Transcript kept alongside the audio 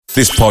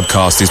This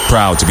podcast is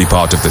proud to be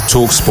part of the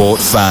TalkSport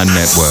Fan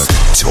Network.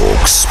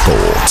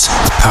 TalkSport.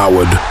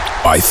 Powered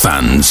by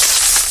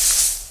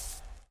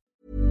fans.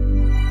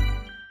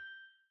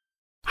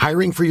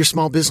 Hiring for your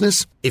small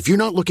business? If you're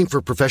not looking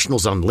for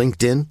professionals on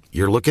LinkedIn,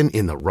 you're looking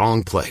in the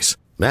wrong place.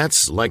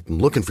 That's like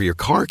looking for your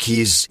car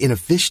keys in a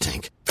fish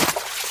tank.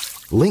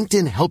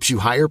 LinkedIn helps you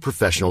hire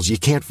professionals you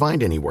can't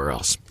find anywhere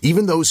else,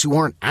 even those who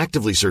aren't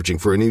actively searching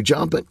for a new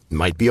job but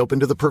might be open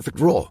to the perfect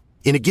role.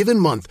 In a given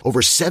month,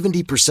 over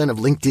 70% of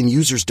LinkedIn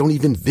users don't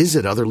even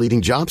visit other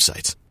leading job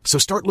sites. So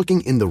start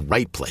looking in the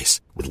right place.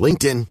 With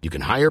LinkedIn, you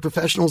can hire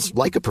professionals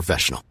like a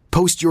professional.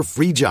 Post your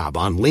free job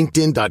on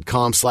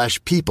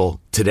linkedin.com/people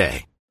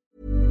today.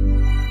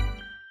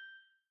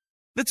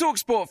 The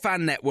TalkSport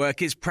Fan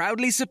Network is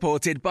proudly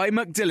supported by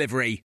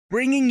McDelivery,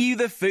 bringing you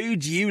the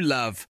food you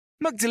love.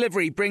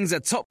 McDelivery brings a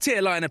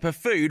top-tier lineup of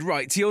food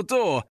right to your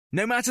door.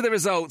 No matter the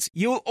result,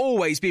 you'll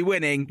always be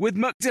winning with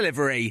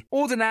McDelivery.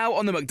 Order now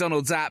on the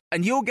McDonald's app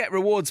and you'll get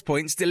rewards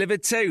points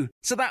delivered too.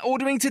 So that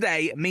ordering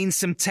today means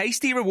some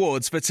tasty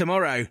rewards for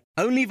tomorrow.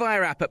 Only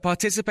via app at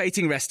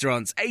participating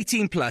restaurants.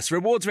 18 plus.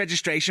 Rewards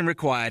registration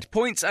required.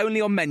 Points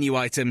only on menu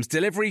items.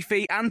 Delivery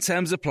fee and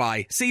terms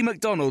apply. See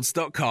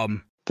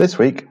mcdonalds.com. This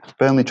week,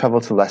 Burnley travel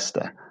to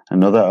Leicester.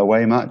 Another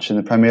away match in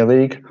the Premier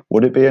League.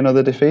 Would it be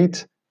another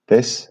defeat?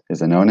 This is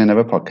the No Nay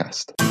Never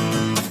podcast.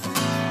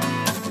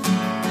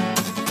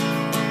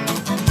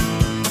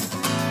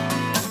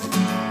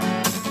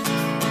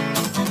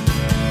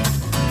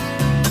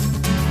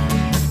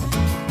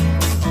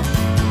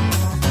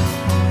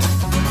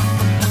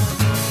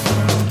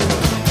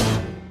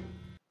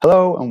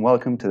 Hello and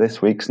welcome to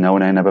this week's No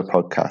Nay Never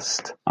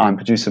podcast. I'm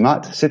producer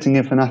Matt, sitting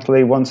in for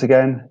Natalie once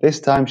again. This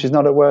time she's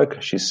not at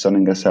work, she's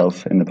sunning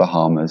herself in the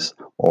Bahamas.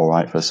 All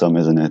right for some,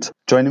 isn't it?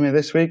 Joining me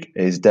this week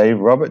is Dave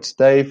Roberts.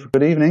 Dave,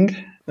 good evening.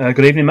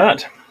 Good evening,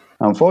 Matt.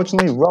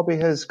 Unfortunately, Robbie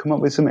has come up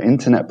with some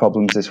internet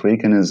problems this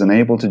week and is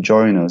unable to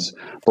join us.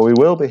 But we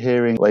will be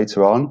hearing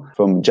later on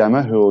from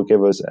Gemma, who will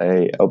give us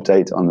an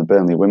update on the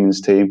Burnley women's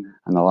team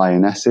and the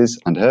Lionesses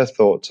and her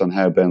thoughts on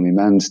how Burnley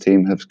men's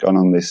team has gone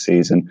on this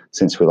season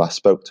since we last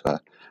spoke to her.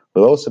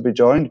 We'll also be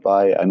joined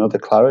by another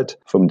Claret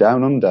from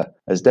Down Under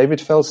as David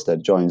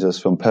Felsted joins us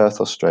from Perth,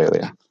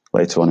 Australia,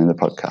 later on in the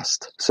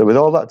podcast. So with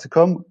all that to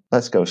come,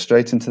 let's go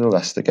straight into the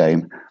Leicester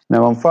game.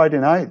 Now on Friday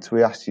night,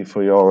 we asked you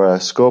for your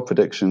score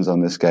predictions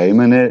on this game,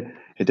 and it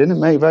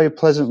didn't make very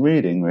pleasant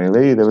reading,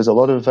 really. There was a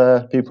lot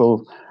of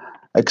people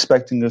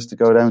expecting us to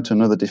go down to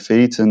another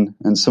defeat and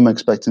some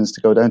expecting us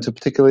to go down to a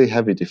particularly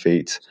heavy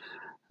defeat.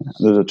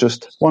 There were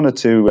just one or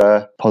two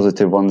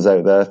positive ones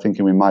out there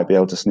thinking we might be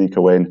able to sneak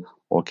a win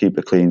or keep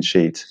a clean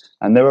sheet.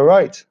 And they were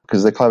right,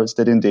 because the Clarets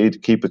did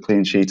indeed keep a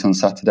clean sheet on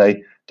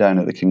Saturday down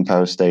at the King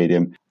Power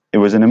Stadium. It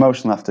was an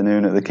emotional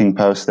afternoon at the King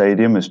Power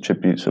Stadium as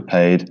tributes were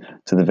paid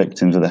to the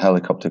victims of the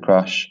helicopter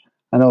crash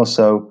and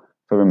also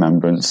for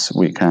Remembrance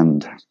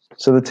Weekend.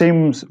 So the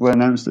teams were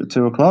announced at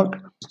 2:00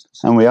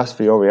 and we asked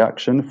for your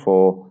reaction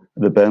for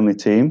the Burnley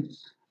team.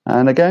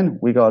 And again,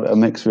 we got a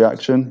mixed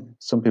reaction.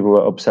 Some people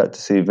were upset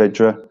to see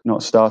Vidra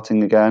not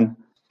starting again.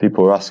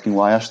 People were asking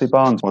why Ashley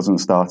Barnes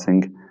wasn't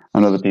starting,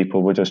 and other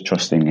people were just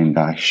trusting in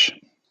Daesh.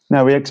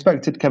 Now, we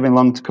expected Kevin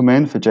Long to come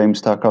in for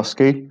James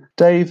Tarkowski.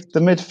 Dave, the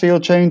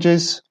midfield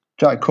changes.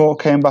 Jack Cork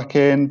came back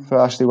in for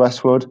Ashley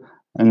Westwood,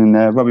 and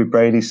Robbie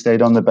Brady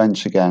stayed on the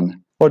bench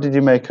again. What did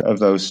you make of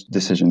those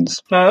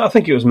decisions? I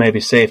think it was maybe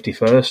safety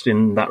first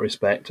in that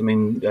respect. I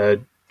mean,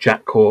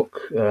 Jack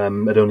Cork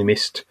had only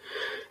missed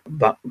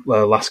that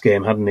last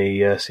game, hadn't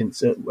he,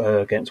 since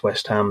against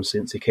West Ham,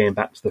 since he came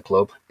back to the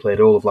club. Played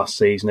all of last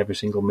season, every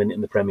single minute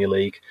in the Premier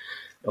League.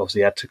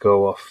 Obviously had to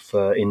go off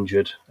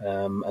injured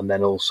and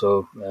then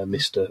also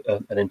missed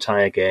an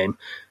entire game.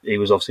 He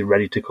was obviously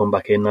ready to come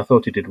back in. I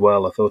thought he did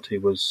well. I thought he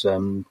was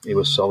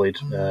solid.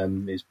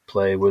 His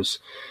play was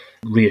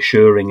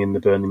reassuring in the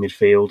Burnley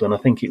midfield, and I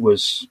think it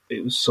was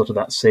sort of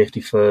that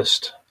safety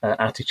first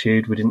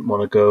attitude. We didn't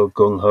want to go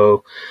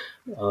gung-ho.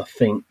 I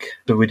think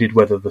that we did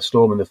weather the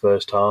storm in the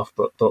first half,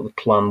 but thought the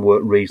plan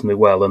worked reasonably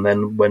well. And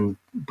then when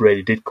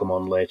Brady did come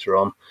on later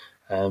on,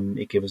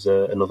 it gave us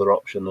another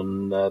option,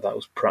 and that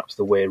was perhaps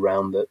the way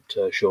around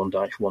that Sean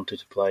Dyche wanted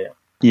to play it.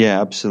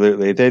 Yeah,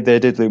 absolutely. They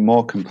did look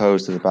more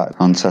composed at the back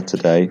on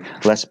Saturday,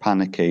 less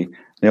panicky.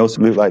 They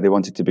also looked like they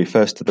wanted to be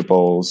first to the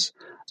balls.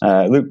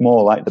 It looked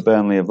more like the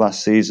Burnley of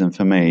last season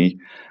for me.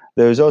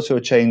 There was also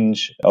a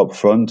change up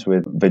front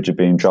with Vidra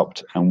being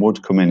dropped and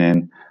Wood coming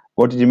in.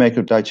 What did you make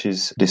of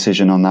Dyche's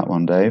decision on that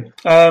one, Dave?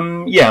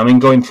 Going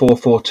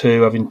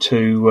 4-4-2, having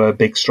two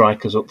big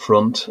strikers up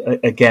front.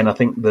 Again, I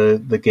think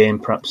the game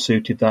perhaps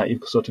suited that.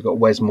 You've sort of got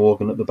Wes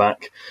Morgan at the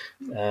back,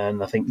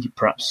 and I think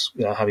perhaps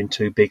having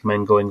two big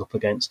men going up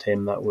against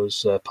him, that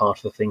was part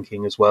of the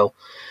thinking as well.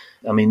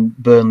 I mean,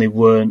 Burnley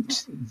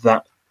weren't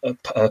that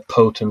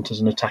potent as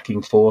an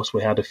attacking force.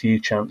 We had a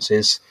few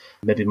chances,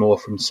 maybe more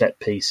from set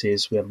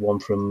pieces. We had one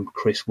from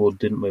Chris Wood,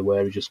 didn't we,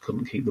 where he just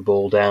couldn't keep the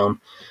ball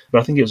down.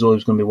 But I think it was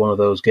always going to be one of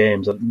those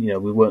games that,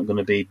 we weren't going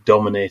to be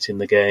dominating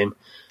the game.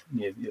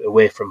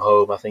 Away from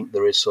home, I think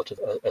there is sort of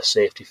a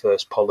safety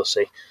first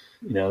policy.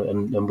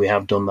 and we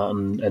have done that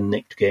and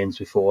nicked games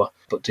before.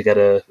 But to get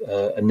a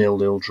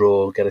 0-0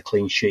 draw, get a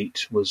clean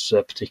sheet was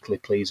particularly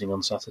pleasing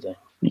on Saturday.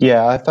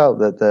 Yeah, I felt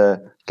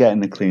that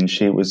getting the clean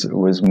sheet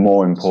was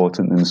more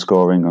important than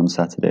scoring on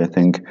Saturday. I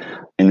think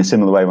in a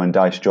similar way when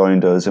Dyche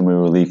joined us and we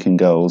were leaking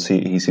goals,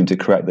 he seemed to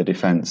correct the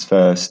defence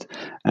first,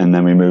 and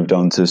then we moved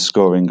on to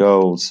scoring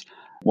goals.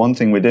 One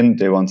thing we didn't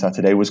do on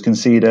Saturday was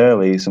concede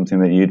early, something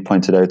that you'd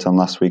pointed out on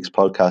last week's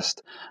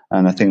podcast,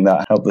 and I think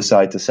that helped the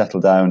side to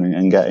settle down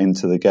and get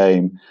into the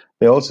game.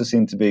 They also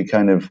seemed to be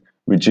kind of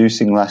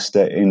reducing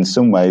Leicester in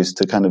some ways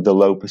to kind of the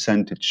low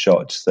percentage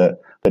shots that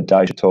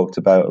Dyche talked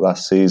about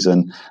last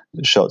season,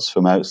 shots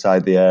from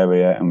outside the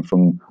area and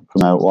from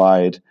out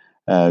wide,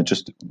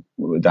 just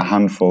a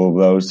handful of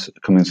those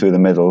coming through the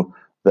middle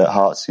that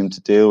Hearts seemed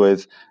to deal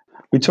with.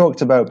 We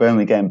talked about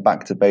Burnley getting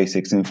back to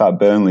basics. In fact,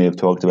 Burnley have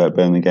talked about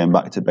Burnley getting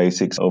back to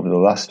basics over the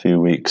last few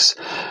weeks.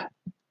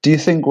 Do you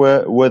think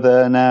we're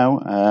there now?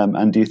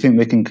 And do you think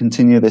they can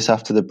continue this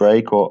after the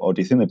break? Or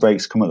do you think the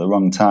break's come at the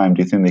wrong time?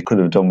 Do you think they could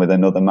have done with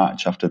another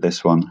match after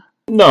this one?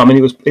 No, I mean,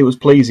 it was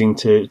pleasing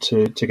to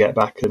get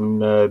back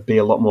and be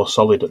a lot more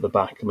solid at the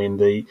back. I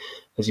mean,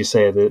 as you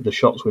say, the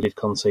shots we did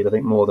concede, I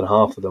think more than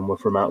half of them were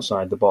from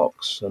outside the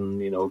box.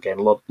 And, again,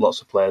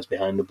 lots of players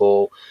behind the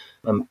ball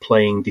and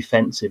playing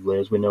defensively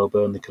as we know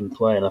Burnley can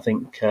play. And I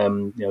think,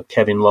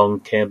 Kevin Long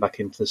came back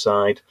into the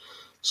side,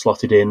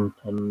 slotted in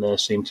and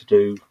seemed to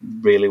do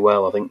really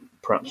well. I think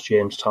perhaps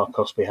James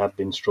Tarkowski had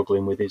been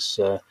struggling with his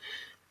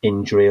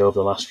injury over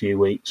the last few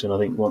weeks, and I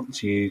think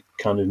once you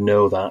kind of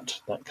know that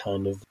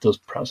kind of does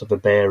perhaps have a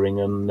bearing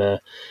on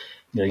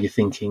you're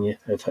thinking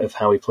of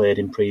how he played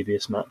in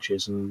previous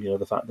matches and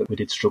the fact that we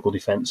did struggle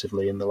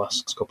defensively in the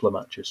last couple of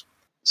matches.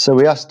 So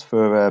we asked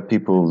for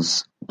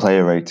people's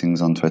player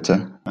ratings on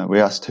Twitter. We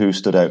asked who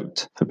stood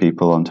out for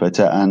people on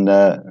Twitter, and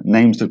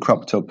names that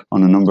cropped up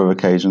on a number of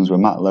occasions were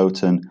Matt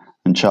Lowton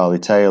and Charlie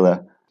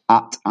Taylor.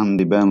 At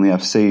Andy Burnley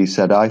FC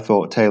said, I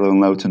thought Taylor and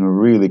Lowton were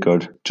really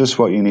good, just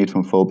what you need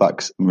from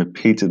fullbacks, and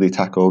repeatedly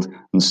tackled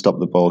and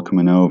stopped the ball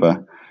coming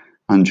over.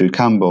 Andrew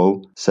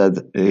Campbell said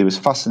he was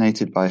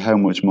fascinated by how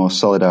much more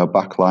solid our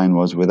back line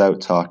was without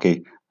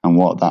Tarky and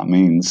what that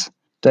means.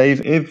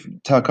 Dave, if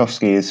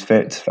Tarkowski is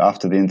fit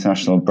after the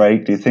international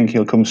break, do you think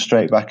he'll come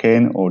straight back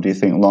in, or do you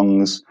think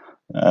Long's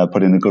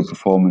put in a good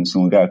performance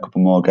and will get a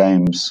couple more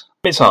games?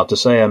 It's hard to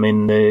say. I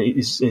mean,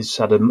 he's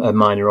had a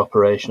minor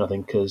operation, I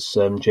think, as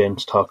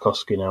James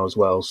Tarkowski now as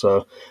well.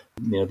 So,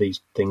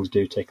 these things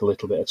do take a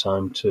little bit of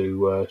time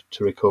to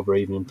recover,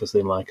 even if a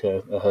thing like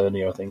a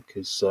hernia, I think,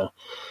 is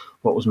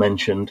what was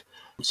mentioned.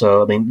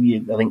 So, I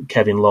mean, I think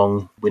Kevin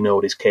Long, we know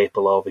what he's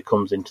capable of. He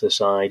comes into the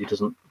side. He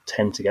doesn't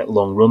tend to get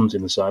long runs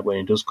in the side. When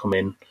he does come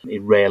in, he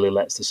rarely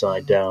lets the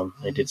side down.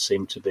 He did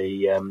seem to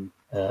be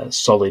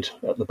solid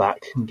at the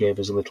back and gave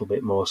us a little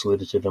bit more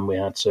solidity than we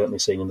had certainly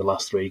seen in the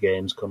last 3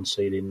 games,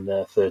 conceding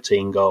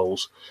 13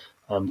 goals.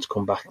 To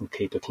come back and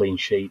keep a clean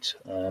sheet,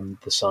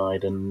 the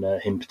side and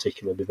him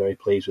particularly be very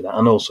pleased with that.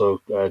 And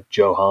also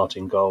Joe Hart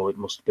in goal. It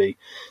must be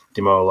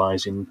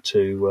demoralising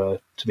to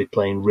be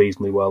playing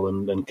reasonably well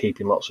and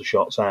keeping lots of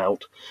shots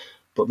out,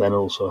 but then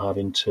also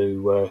having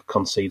to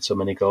concede so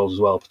many goals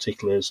as well,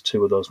 particularly as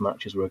 2 of those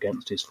matches were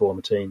against his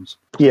former teams.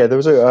 Yeah, there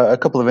was a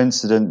couple of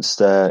incidents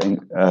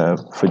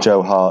for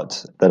Joe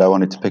Hart that I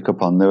wanted to pick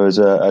up on. There was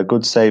a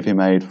good save he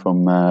made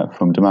from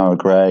Demarai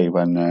Gray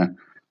when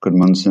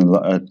Gudmundsson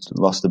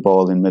lost the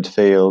ball in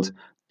midfield,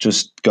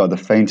 just got the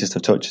faintest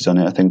of touches on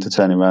it, I think, to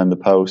turn it around the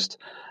post.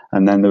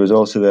 And then there was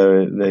also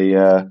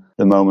the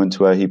moment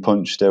where he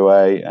punched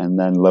away and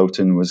then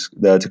Lowton was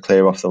there to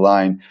clear off the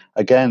line.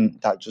 Again,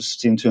 that just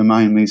seemed to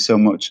remind me so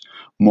much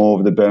more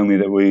of the Burnley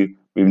that we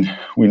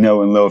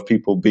know and love,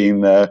 people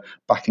being there,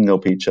 backing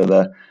up each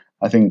other.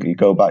 I think you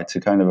go back to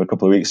kind of a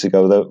couple of weeks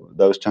ago,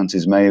 those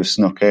chances may have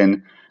snuck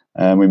in.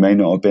 We may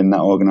not have been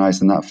that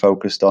organised and that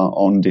focused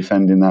on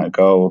defending that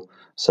goal.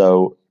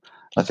 So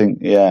I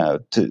think,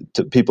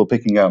 to people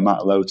picking out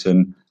Matt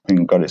Lowton, I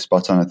think I've got it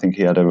spot on. I think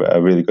he had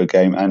a really good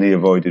game and he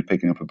avoided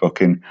picking up a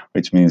booking,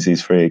 which means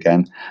he's free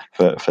again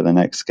for the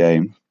next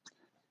game.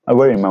 A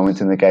worrying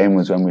moment in the game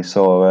was when we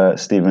saw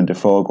Stephen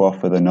Defoe go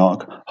off with a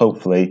knock.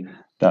 Hopefully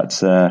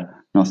that's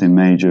nothing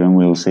major and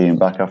we'll see him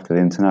back after the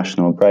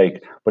international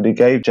break. But it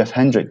gave Jeff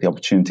Hendrick the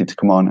opportunity to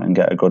come on and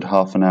get a good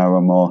half an hour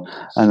or more.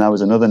 And that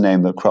was another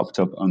name that cropped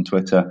up on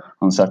Twitter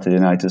on Saturday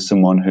night as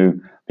someone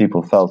who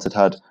people felt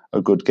had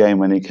a good game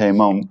when he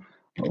came on.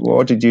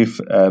 What did you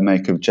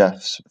make of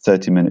Jeff's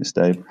 30 minutes,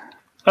 Dave?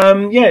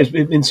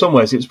 In some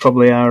ways it's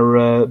probably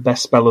our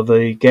best spell of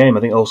the game.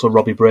 I think also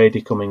Robbie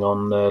Brady coming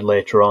on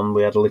later on,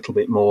 we had a little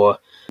bit more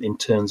in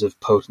terms of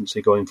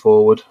potency going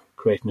forward,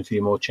 creating a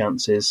few more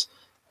chances.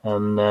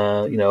 And,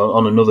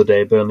 on another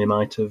day, Burnley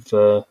might have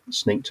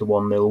sneaked a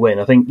 1-0 win.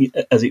 I think,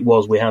 as it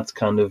was, we had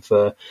kind of,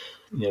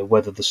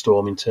 weathered the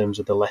storm in terms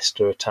of the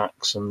Leicester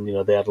attacks. And,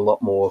 they had a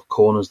lot more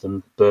corners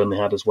than Burnley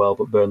had as well.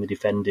 But Burnley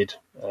defended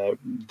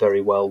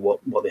very well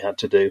what they had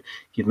to do.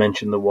 You'd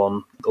mentioned the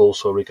one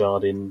also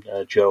regarding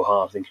Joe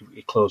Hart. I think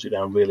he closed it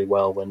down really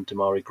well when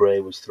Demarai Gray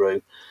was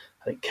through.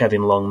 I think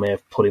Kevin Long may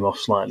have put him off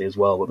slightly as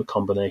well, but the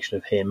combination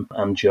of him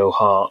and Joe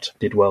Hart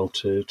did well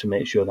to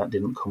make sure that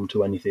didn't come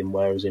to anything.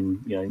 Whereas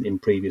in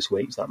previous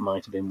weeks that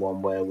might have been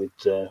one where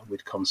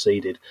we'd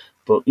conceded.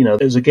 But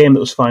it was a game that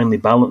was finely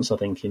balanced, I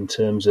think, in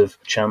terms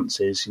of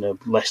chances.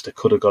 Leicester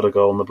could have got a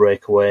goal on the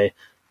breakaway.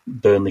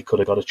 Burnley could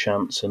have got a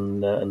chance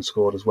and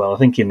scored as well. I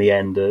think in the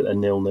end a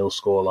 0-0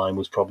 scoreline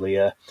was probably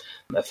a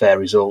fair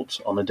result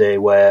on a day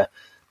where,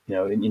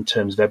 in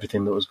terms of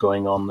everything that was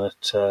going on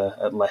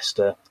at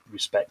Leicester,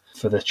 respect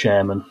for the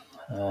chairman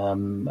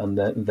and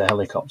the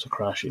helicopter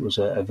crash, it was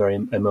a very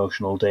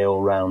emotional day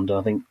all round. And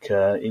I think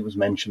it was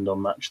mentioned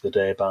on Match of the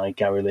Day by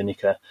Gary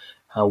Lineker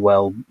how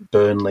well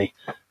Burnley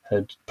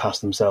had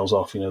passed themselves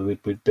off.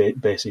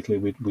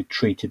 We'd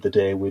treated the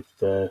day with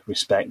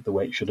respect, the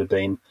way it should have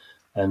been.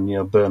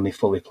 And Burnley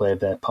fully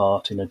played their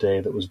part in a day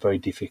that was very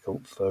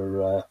difficult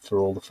for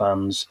all the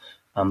fans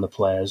and the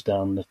players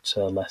down at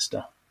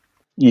Leicester.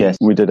 Yes,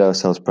 we did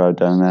ourselves proud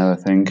down there, I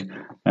think.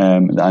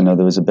 I know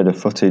there was a bit of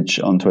footage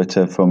on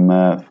Twitter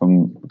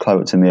from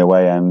Clouts in the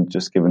away end,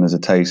 just giving us a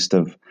taste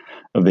of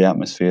the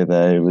atmosphere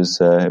there. It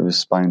was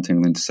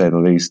spine-tingling, to say the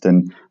least.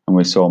 And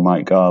we saw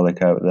Mike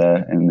Garlick out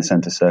there in the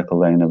centre circle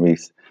laying a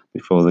wreath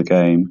before the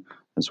game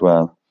as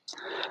well.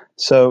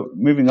 So,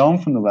 moving on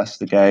from the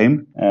Leicester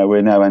game,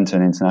 we're now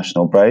entering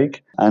international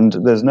break, and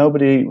there's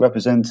nobody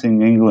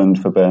representing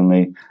England for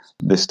Burnley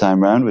this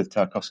time round with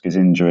Tarkowski's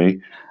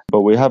injury,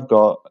 but we have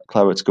got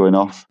Clarets going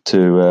off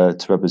to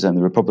represent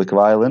the Republic of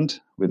Ireland,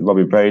 with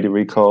Robbie Brady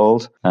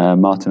recalled.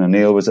 Martin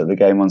O'Neill was at the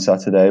game on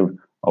Saturday,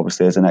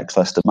 obviously as an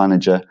ex-Leicester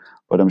manager,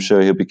 but I'm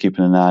sure he'll be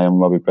keeping an eye on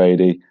Robbie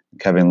Brady,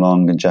 Kevin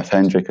Long and Jeff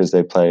Hendrick as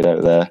they played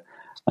out there.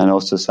 And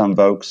also Sam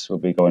Vokes will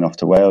be going off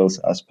to Wales,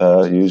 as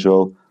per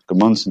usual.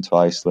 Gudmundsson to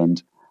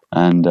Iceland,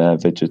 and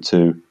Vidra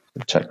to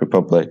the Czech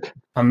Republic.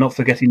 And not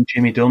forgetting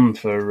Jimmy Dunn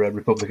for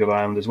Republic of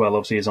Ireland as well.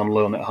 Obviously, he's on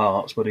loan at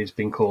Hearts, but he's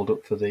been called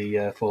up for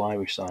the full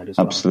Irish side as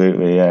well.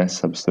 Absolutely,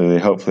 yes, absolutely.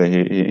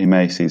 Hopefully he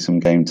may see some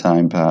game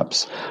time,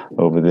 perhaps,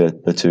 over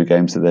the two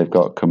games that they've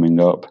got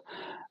coming up.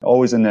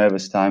 Always a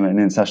nervous time at an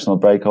international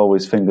break,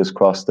 always fingers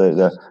crossed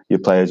that your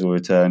players will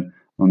return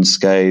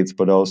unscathed,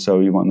 but also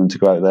you want them to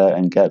go out there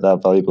and get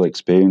that valuable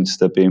experience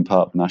that being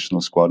part of the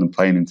national squad and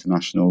playing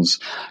internationals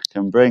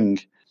can bring.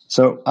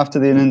 So after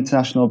the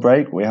international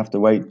break, we have to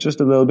wait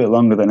just a little bit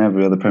longer than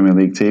every other Premier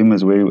League team,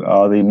 as we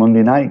are the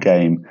Monday night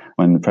game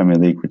when the Premier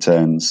League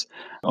returns.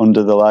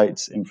 Under the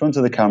lights, in front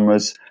of the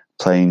cameras,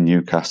 playing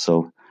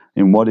Newcastle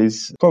in what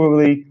is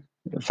probably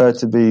fair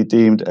to be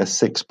deemed a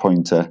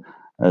 6-pointer,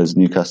 as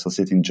Newcastle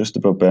sitting just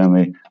above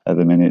Burnley at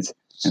the minute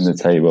in the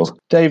table.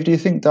 Dave, do you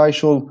think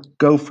Dyche will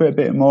go for it a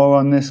bit more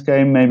on this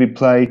game, maybe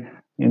play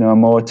a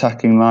more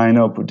attacking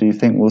lineup? Or do you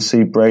think we'll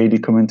see Brady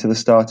come into the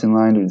starting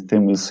line? Do you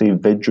think we'll see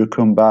Vidra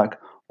come back?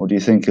 Or do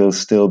you think he'll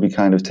still be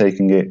kind of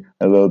taking it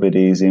a little bit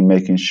easy and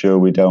making sure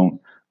we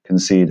don't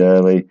concede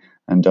early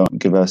and don't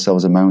give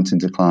ourselves a mountain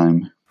to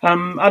climb?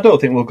 I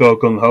don't think we'll go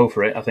gung-ho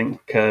for it. I think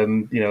a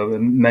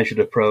measured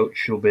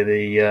approach will be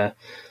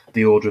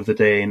the order of the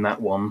day in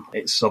that one.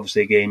 It's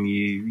obviously a game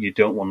you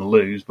don't want to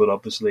lose, but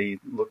obviously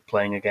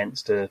playing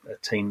against a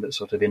team that's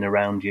sort of in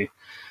around you,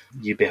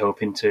 you'd be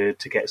hoping to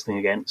get something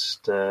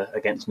against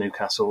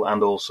Newcastle,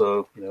 and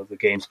also the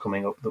games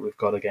coming up that we've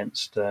got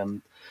against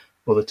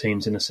other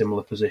teams in a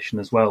similar position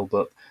as well.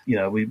 But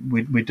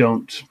we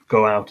don't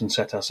go out and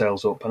set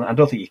ourselves up, and I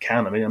don't think you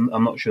can. I mean,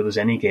 I'm not sure there's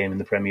any game in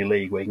the Premier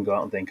League where you can go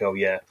out and think, oh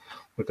yeah,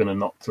 we're going to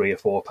knock 3 or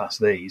 4 past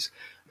these.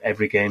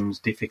 Every game's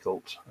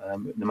difficult,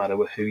 no matter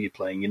who you're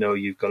playing.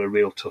 You've got a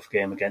real tough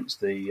game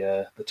against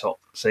the top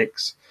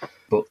 6,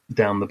 but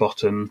down the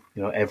bottom,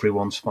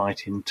 everyone's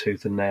fighting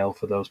tooth and nail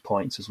for those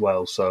points as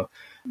well. So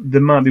there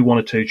might be 1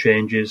 or 2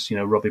 changes.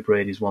 Robbie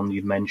Brady's one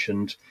you've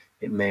mentioned.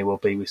 It may well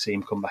be we see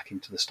him come back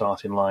into the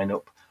starting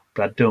lineup,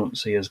 but I don't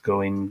see us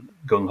going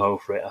gung-ho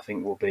for it. I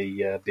think we'll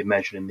be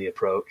measured in the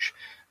approach,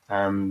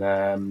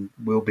 and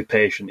we'll be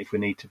patient if we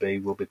need to be.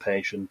 We'll be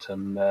patient,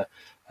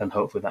 and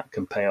hopefully that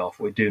can pay off.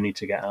 We do need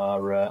to get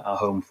our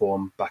home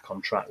form back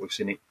on track. We've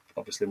seen it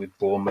obviously with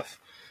Bournemouth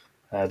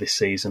this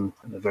season,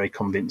 a very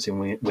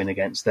convincing win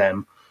against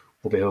them.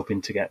 We'll be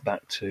hoping to get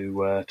back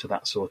to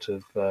that sort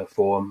of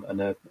form,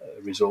 and a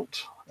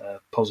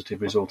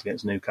positive result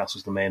against Newcastle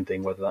is the main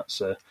thing. Whether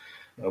that's a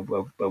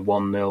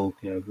 1-0,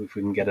 if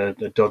we can get a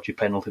dodgy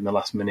penalty in the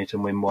last minute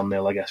and win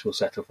 1-0, I guess we'll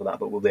settle for that.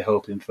 But we'll be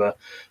hoping for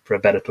a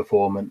better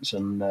performance,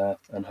 and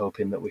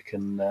hoping that we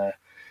can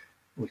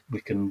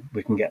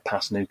get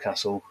past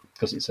Newcastle,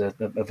 because it's a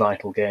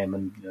vital game,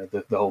 and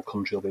the whole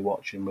country will be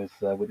watching with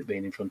it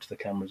being in front of the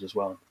cameras as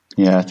well.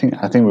 Yeah, I think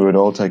we would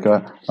all take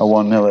a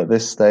 1-0 at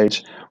this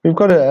stage. We've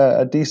got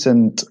a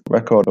decent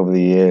record over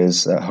the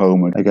years at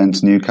home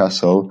against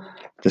Newcastle.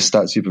 the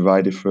stats you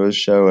provided for us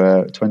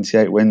show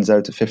 28 wins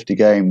out of 50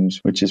 games,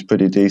 which is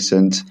pretty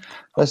decent.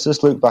 Let's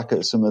just look back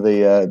at some of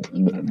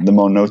the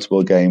more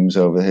notable games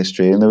over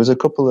history, and there was a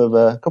couple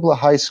of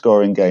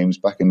high-scoring games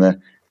back in the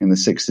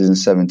 60s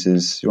and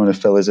 70s. You want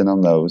to fill us in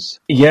on those?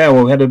 Yeah,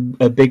 well, we had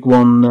a big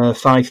one,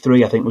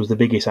 5-3, I think was the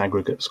biggest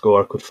aggregate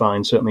score I could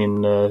find, certainly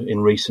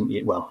in recent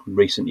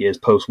years,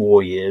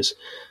 post-war years.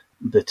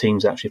 The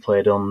teams actually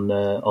played on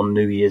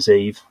New Year's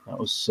Eve. That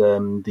was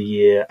the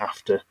year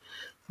after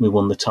we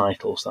won the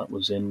titles. That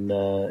was in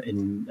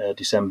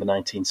December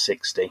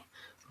 1960.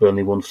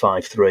 Burnley won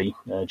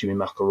 5-3. Jimmy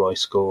McElroy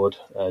scored.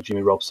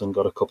 Jimmy Robson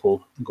got a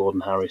couple. Gordon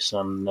Harris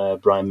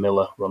and Brian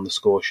Miller were on the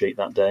score sheet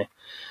that day.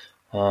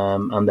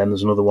 And then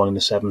there's another one in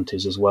the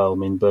 70s as well. I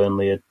mean,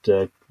 Burnley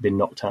had been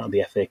knocked out of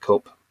the FA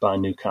Cup by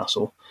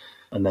Newcastle.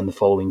 And then the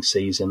following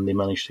season, they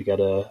managed to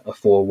get a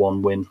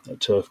 4-1 win at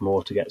Turf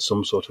Moor to get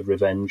some sort of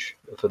revenge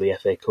for the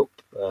FA Cup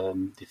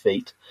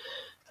defeat.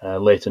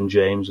 Leighton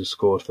James has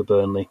scored for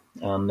Burnley,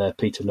 and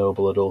Peter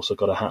Noble had also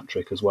got a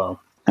hat-trick as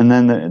well. And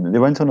then they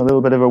went on a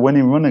little bit of a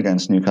winning run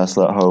against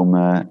Newcastle at home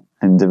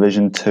in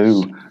Division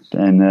 2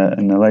 in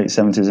the late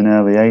 70s and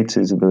early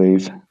 80s, I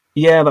believe.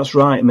 Yeah, that's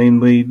right. I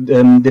mean,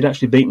 they'd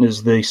actually beaten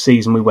us the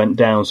season we went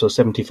down, so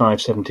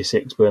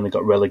 75-76, Burnley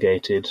got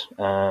relegated,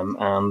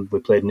 and we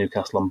played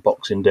Newcastle on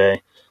Boxing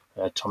Day.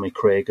 Tommy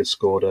Craig had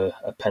scored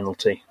a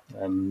penalty,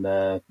 and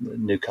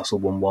Newcastle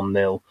won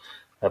 1-0.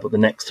 But the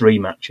next three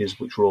matches,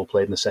 which were all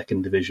played in the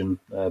second division,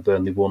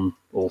 Burnley won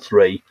all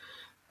three.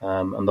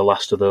 And the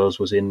last of those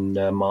was in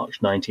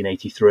March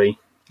 1983.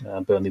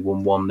 Burnley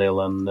won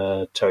 1-0,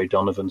 and Terry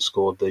Donovan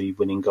scored the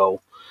winning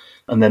goal.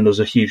 And then there was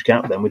a huge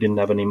gap then. We didn't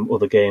have any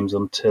other games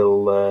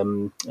until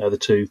the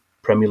two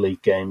Premier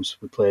League games.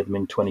 We played them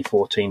in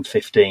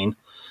 2014-15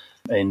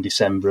 in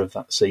December of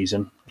that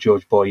season.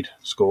 George Boyd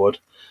scored,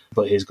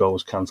 but his goal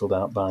was cancelled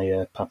out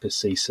by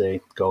Papis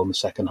Cissé goal in the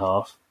second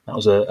half. That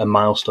was a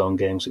milestone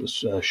game. So it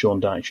was Sean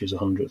Dyche's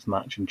 100th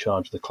match in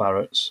charge of the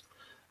Clarets.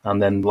 And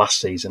then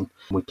last season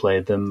we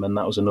played them, and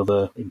that was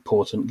another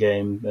important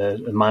game,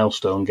 a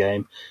milestone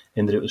game,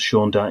 in that it was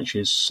Sean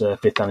Dyche's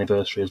 5th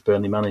anniversary as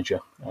Burnley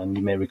manager. And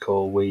you may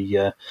recall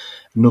another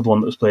one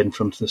that was played in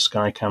front of the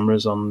Sky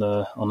cameras on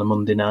a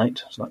Monday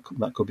night, so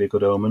that could be a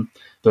good omen.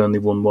 Burnley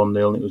won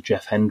 1-0, and it was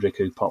Jeff Hendrick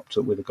who popped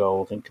up with a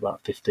goal, I think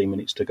about 15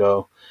 minutes to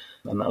go.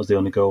 And that was the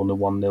only goal in the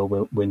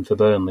 1-0 win for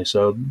Burnley.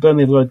 So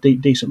Burnley have got a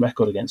decent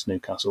record against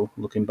Newcastle.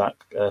 Looking back,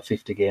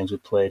 50 games,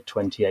 we've played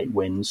 28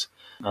 wins.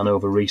 And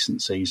over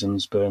recent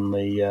seasons,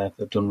 Burnley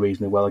have done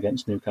reasonably well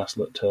against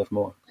Newcastle at Turf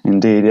Moor.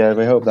 Indeed, yeah.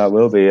 We hope that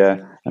will be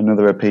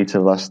another repeat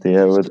of last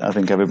year. I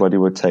think everybody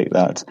would take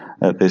that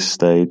at this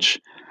stage.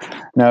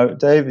 Now,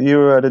 Dave, you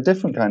were at a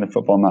different kind of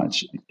football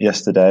match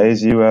yesterday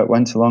as you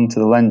went along to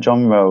the Len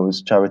John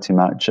Rose charity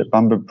match at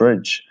Bamber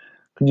Bridge.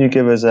 Could you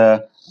give us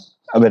a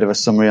bit of a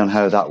summary on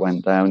how that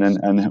went down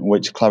and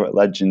which Claret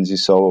legends you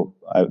saw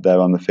out there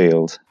on the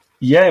field?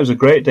 Yeah, it was a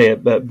great day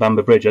at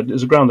Bamber Bridge. It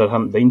was a ground I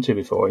hadn't been to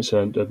before. It's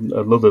a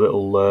lovely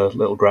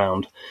little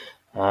ground.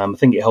 I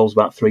think it holds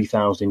about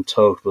 3,000 in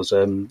total. There's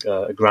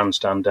a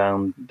grandstand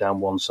down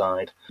one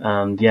side,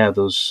 and yeah,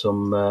 there's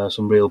some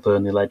real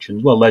Burnley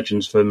legends. Well,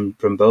 legends from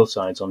both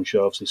sides on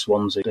show. Obviously,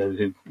 Swansea,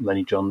 who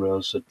Lenny John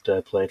Rose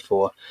had played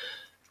for.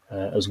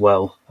 As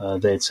well,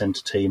 they'd sent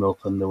a team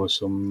up, and there were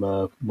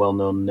some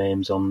well-known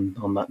names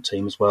on that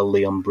team as well.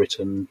 Leon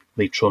Britton,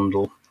 Lee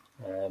Trundle,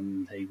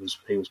 he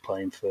was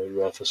playing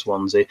for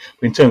Swansea.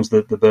 But in terms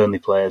of the Burnley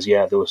players,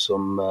 yeah, there were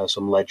some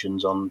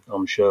legends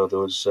on show. There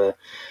was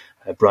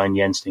Brian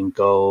Jensen in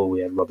goal.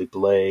 We had Robbie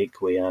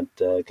Blake. We had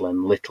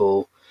Glenn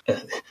Little.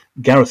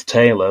 Gareth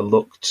Taylor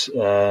looked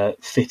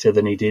fitter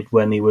than he did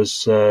when he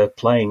was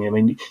playing. I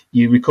mean,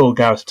 you recall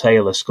Gareth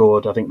Taylor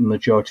scored, I think, the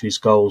majority of his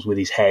goals with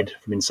his head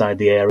from inside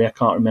the area. I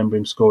can't remember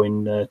him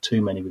scoring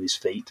too many with his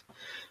feet.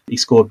 He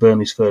scored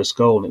Burnley's first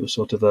goal, and it was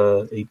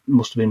he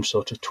must have been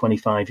sort of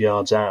 25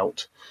 yards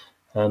out,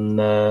 and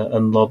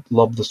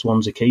lobbed the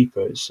Swansea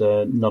keeper. It's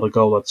not a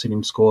goal I'd seen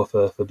him score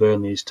for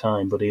Burnley his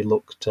time, but he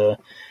looked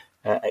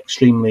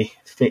extremely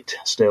fit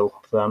still.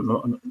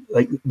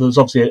 There's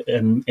obviously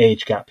an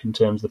age gap in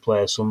terms of the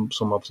players. Some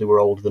obviously were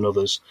older than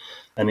others,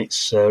 and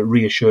it's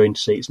reassuring to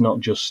see it's not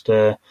just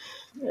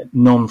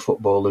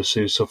non-footballers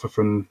who suffer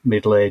from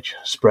middle-age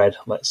spread,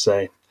 let's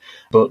say.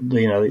 But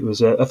it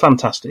was a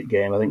fantastic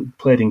game. I think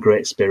played in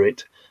great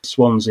spirit.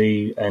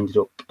 Swansea ended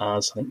up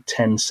as, I think,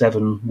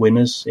 10-7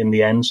 winners in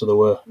the end, so there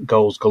were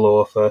goals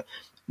galore for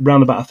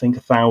round about, I think,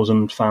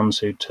 1,000 fans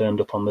who turned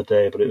up on the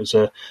day. But it was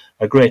a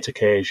great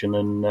occasion,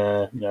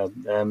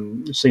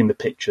 and seeing the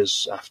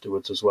pictures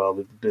afterwards as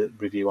well, the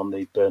review on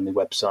the Burnley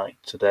website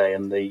today,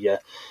 and the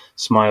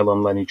smile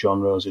on Lenny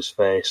John Rose's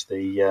face,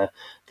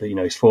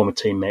 his former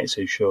teammates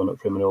who'd shown up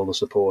for him and all the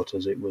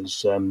supporters. It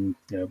was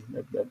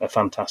a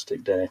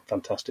fantastic day,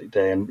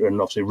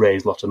 and obviously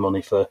raised a lot of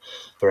money for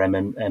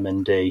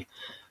MND.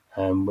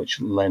 Which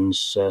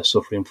Len's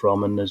suffering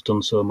from, and has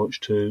done so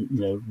much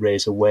to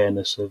raise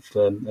awareness of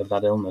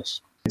that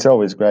illness. It's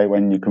always great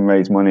when you can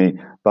raise money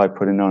by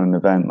putting on an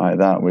event like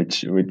that,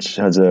 which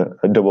has a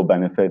double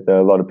benefit. There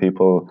are a lot of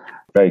people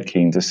very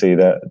keen to see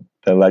their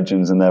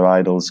legends and their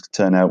idols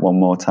turn out one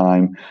more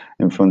time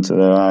in front of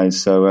their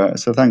eyes. So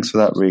thanks for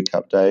that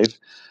recap, Dave.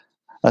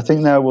 I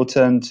think now we'll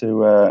turn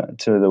to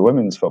the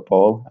women's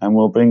football, and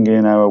we'll bring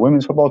in our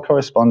women's football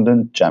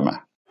correspondent,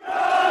 Gemma.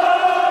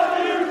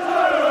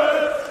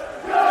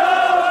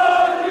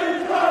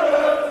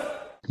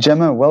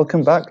 Gemma,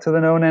 welcome back to the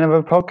No Nay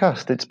Never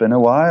podcast. It's been a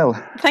while.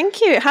 Thank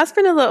you. It has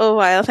been a little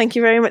while. Thank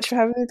you very much for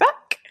having me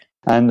back.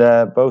 And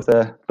both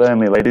the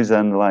Burnley ladies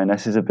and the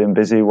Lionesses have been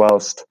busy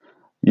whilst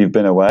you've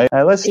been away.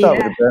 Let's start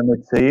with the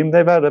Burnley team.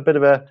 They've had a bit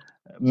of a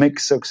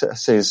mixed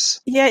successes.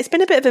 Yeah, it's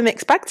been a bit of a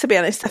mixed bag, to be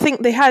honest. I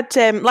think they had,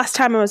 last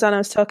time I was on, I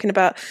was talking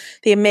about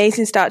the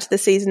amazing start to the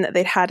season that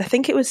they'd had. I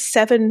think it was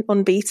 7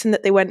 unbeaten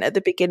that they went at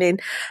the beginning.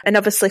 And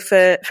obviously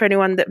for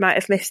anyone that might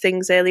have missed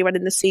things earlier on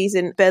in the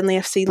season, Burnley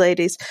FC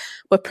ladies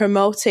were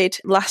promoted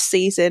last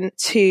season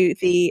to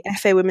the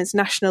FA Women's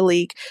National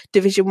League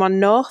Division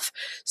 1 North.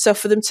 So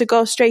for them to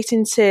go straight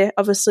into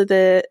obviously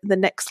the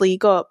next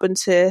league up and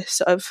to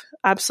sort of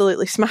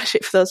absolutely smash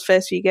it for those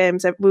first few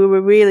games, we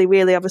were really,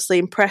 really obviously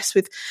impressed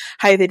with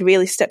how they'd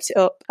really stepped it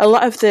up. A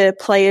lot of the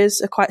players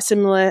are quite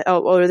similar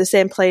or the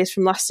same players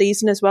from last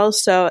season as well.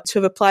 So to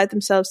have applied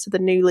themselves to the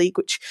new league,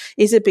 which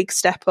is a big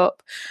step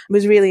up,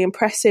 was really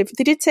impressive.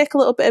 They did take a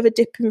little bit of a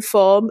dip in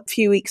form a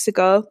few weeks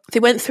ago.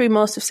 They went through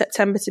most of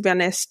September, to be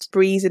honest,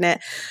 breezing it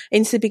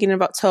into the beginning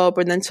of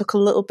October, and then took a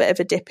little bit of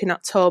a dip in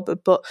October.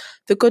 But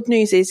the good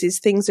news is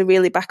things are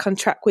really back on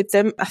track with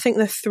them. I think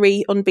they're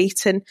 3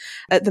 unbeaten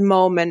at the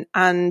moment,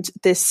 and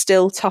they're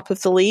still top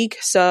of the league.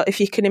 So if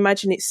you can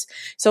imagine, it's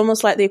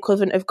almost like the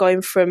equivalent of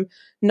going from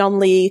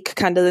non-league,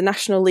 kind of the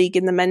National League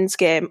in the men's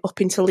game, up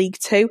into League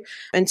 2,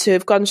 and to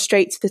have gone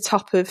straight to the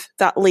top of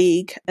that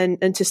league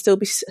and to still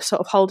be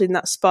sort of holding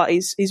that spot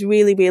is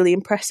really, really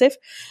impressive.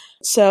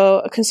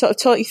 So I can sort of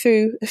talk you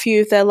through a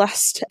few of their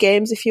last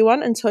games if you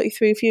want, and talk you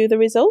through a few of the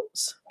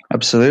results.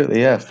 Absolutely,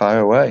 yeah,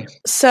 fire away.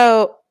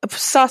 So I'll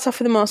start off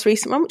with the most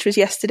recent one, which was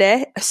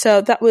yesterday.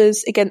 So that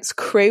was against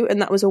Crewe,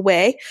 and that was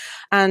away.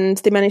 And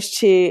they managed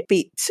to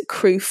beat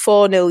Crewe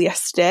 4-0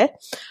 yesterday.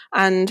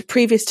 And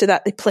previous to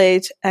that, they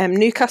played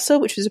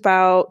Newcastle, which was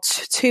about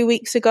 2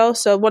 weeks ago.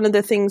 So one of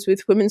the things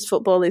with women's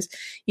football is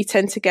you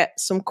tend to get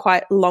some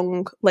quite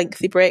long,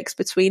 lengthy breaks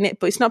between it.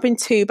 But it's not been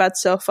too bad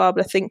so far.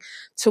 But I think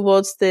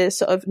towards the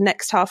sort of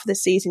next half of the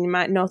season, you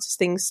might notice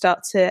things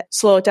start to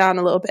slow down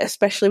a little bit,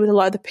 especially with a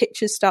lot of the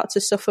pitches start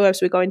to suffer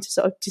as we go into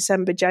sort of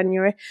December,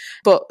 January.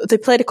 But they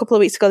played a couple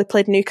of weeks ago, they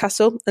played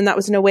Newcastle, and that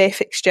was an away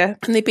fixture,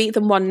 and they beat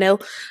them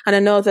 1-0. And I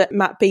know that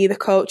Matt B, the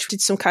coach,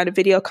 did some kind of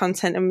video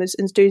content and was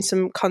doing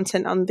some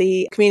content on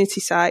the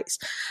community sites,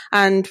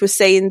 and was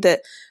saying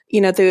that, you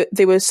know,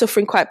 they were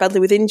suffering quite badly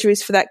with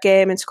injuries for that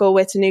game, and to go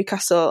away to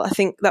Newcastle, I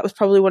think that was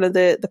probably one of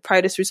the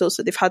proudest results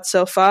that they've had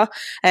so far,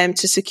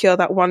 to secure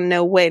that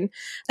 1-0 win.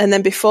 And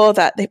then before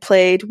that, they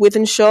played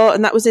Wythenshawe,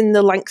 and that was in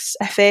the Lancs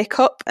FA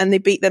Cup, and they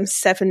beat them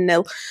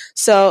 7-0.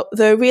 So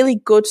they're a really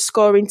good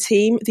scoring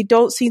team. They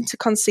don't seem to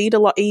concede a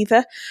lot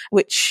either,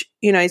 which,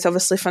 you know, is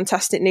obviously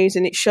fantastic news,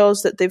 and it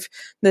shows that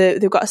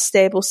they've got a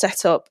stable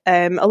setup.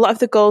 A lot of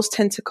the goals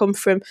tend to come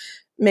from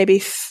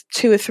maybe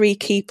 2 or 3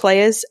 key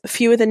players. A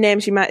few of the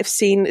names you might have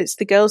seen, it's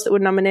the girls that were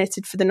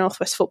nominated for the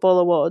Northwest Football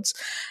Awards.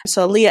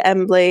 So Leah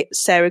Embley,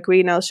 Sarah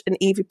Greenhalgh and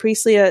Evie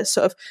Priestley are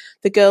sort of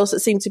the girls that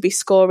seem to be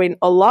scoring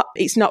a lot.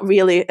 It's not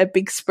really a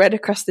big spread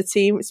across the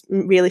team. It's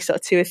really sort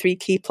of 2 or 3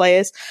 key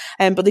players,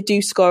 but they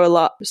do score a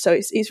lot. So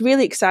it's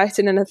really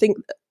exciting. And I think,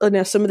 you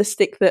know, some of the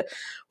stick that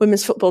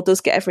women's football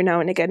does get every now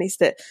and again is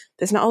that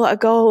there's not a lot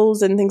of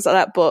goals and things like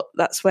that, but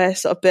that's where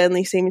sort of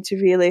Burnley seeming to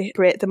really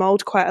break the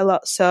mould quite a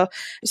lot. So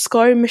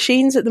scoring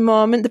machines at the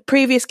moment. The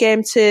previous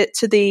game to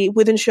the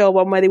Wythenshawe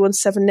one, where they won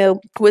 7-0,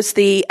 was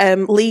the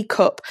League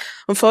Cup.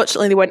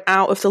 Unfortunately, they went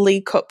out of the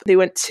League Cup. They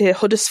went to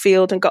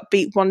Huddersfield and got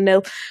beat 1-0,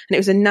 and it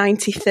was a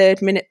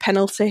 93rd minute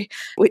penalty,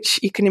 which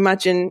you can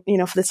imagine, you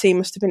know, for the team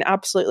must have been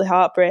absolutely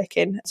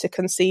heartbreaking to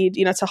concede,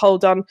 you know, to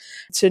hold on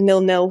to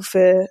 0-0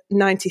 for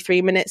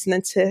 93 minutes and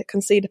then to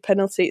concede a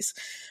penalty. It's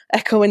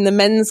echoing the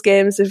men's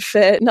games of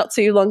not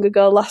too long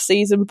ago last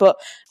season. But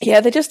yeah,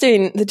 they're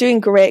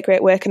doing great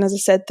work. And as I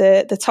said,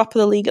 the top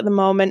of the league at the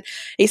moment,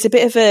 it's a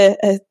bit of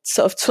a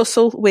sort of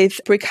tussle with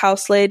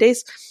Brighouse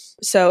ladies.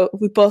 So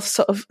we both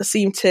sort of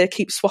seem to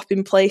keep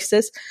swapping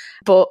places.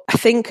 But I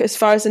think, as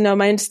far as I know,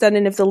 my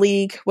understanding of the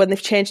league, when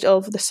they've changed it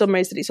over the summer,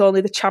 is that it's only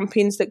the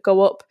champions that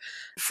go up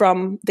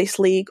from this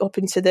league up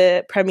into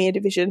the Premier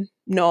Division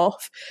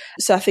North.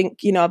 So I think,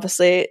 you know,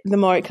 obviously the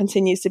more it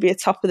continues to be a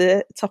top of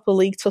the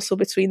league tussle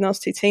between those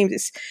two teams,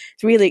 it's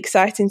really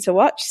exciting to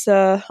watch.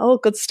 So all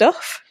good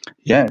stuff.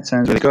 Yeah, it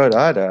sounds really good.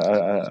 I had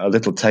a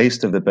little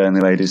taste of the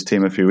Burnley ladies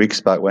team a few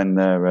weeks back when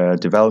their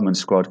development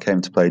squad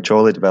came to play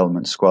Chorley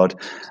Development Squad,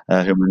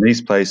 who my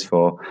niece plays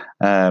for,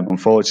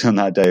 Unfortunately, on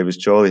that day, it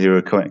was Chorley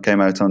who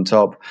came out on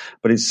top.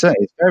 But it's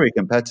very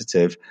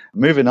competitive.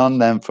 Moving on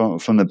then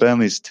from the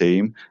Burnley's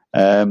team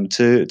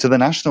to the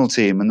national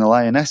team and the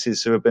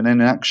Lionesses, who have been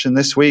in action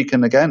this week.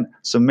 And again,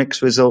 some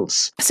mixed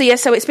results. So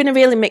it's been a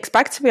really mixed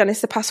bag, to be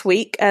honest, the past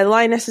week. The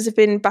Lionesses have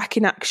been back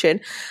in action.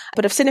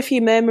 But I've seen a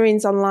few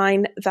murmurings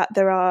online that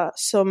there are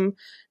some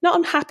not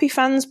unhappy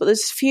fans, but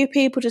there's a few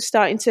people just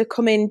starting to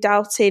come in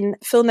doubting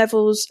Phil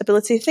Neville's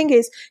ability. The thing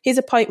is, his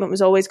appointment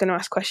was always going to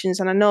ask questions.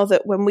 And I know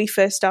that when we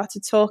first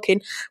started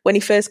talking, when he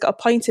first got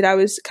appointed, I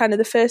was kind of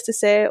the first to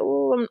say,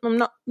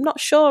 I'm not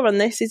sure on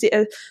this. Is it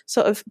a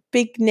sort of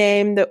big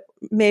name that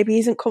maybe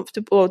isn't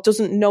comfortable or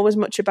doesn't know as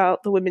much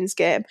about the women's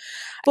game?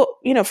 But,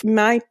 from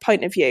my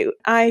point of view,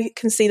 I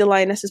can see the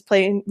Lionesses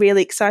playing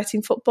really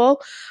exciting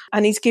football,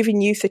 and he's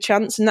giving youth a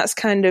chance. And that's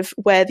kind of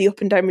where the up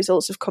and down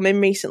results have come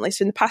in recently.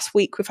 So in the past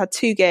week, we've had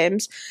 2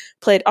 games,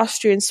 played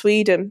Austria and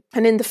Sweden.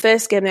 And in the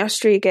first game, the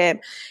Austria game,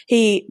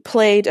 he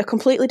played a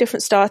completely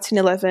different starting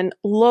 11,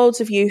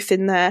 loads of youth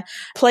in there,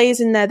 players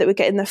in there that were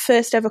getting their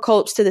first ever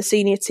call-ups to the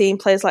senior team,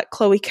 players like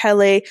Chloe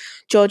Kelly,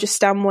 Georgia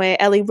Stanway,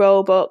 Ellie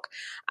Roebuck,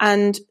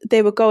 and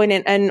they were going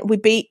in, and we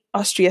beat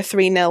Austria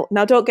 3-0.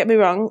 Now, don't get me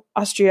wrong,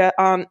 Austria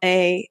aren't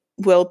a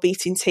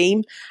world-beating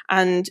team,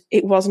 and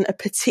it wasn't a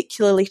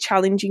particularly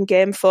challenging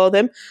game for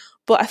them.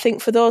 But I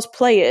think for those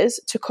players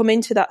to come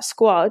into that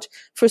squad,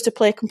 for us to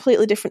play a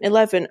completely different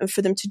 11 and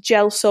for them to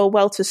gel so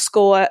well to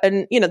score,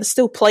 and, they're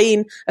still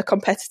playing a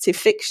competitive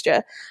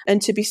fixture,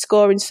 and to be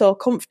scoring so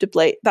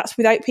comfortably, that's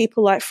without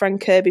people like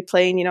Frank Kirby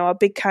playing, a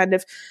big kind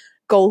of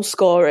goal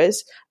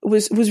scorers,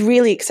 was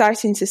really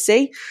exciting to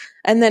see.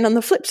 And then on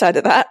the flip side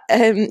of that,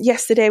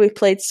 yesterday we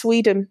played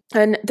Sweden,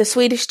 and the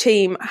Swedish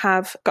team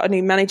have got a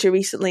new manager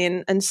recently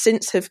and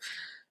since have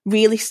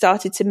really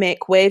started to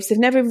make waves. They've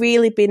never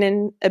really been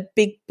in a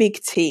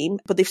big team,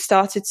 but they've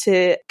started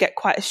to get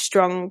quite a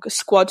strong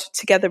squad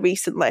together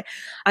recently.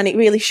 And it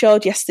really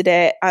showed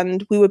yesterday,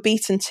 and we were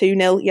beaten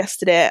 2-0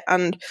 yesterday,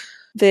 and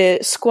the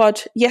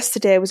squad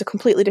yesterday was a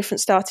completely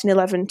different starting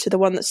 11 to the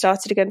one that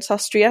started against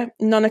Austria.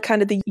 None of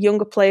kind of the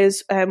younger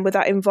players were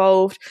that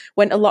involved,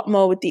 went a lot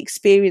more with the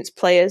experienced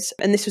players.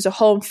 And this was a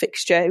home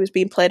fixture. It was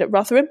being played at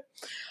Rotherham.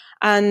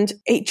 And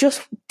it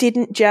just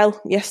didn't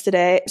gel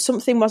yesterday.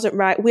 Something wasn't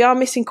right. We are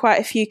missing quite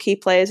a few key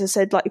players. I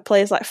said, like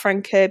players like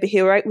Frank Kirby,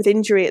 who are out with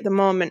injury at the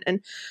moment.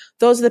 And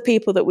those are the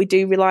people that we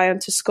do rely on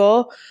to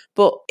score.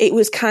 But it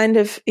was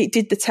it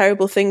did the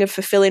terrible thing of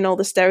fulfilling all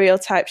the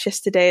stereotypes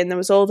yesterday. And there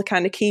was all the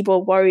kind of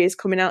keyboard warriors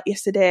coming out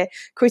yesterday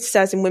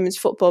criticising women's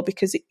football,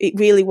 because it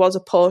really was a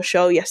poor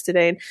show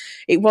yesterday. And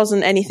it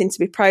wasn't anything to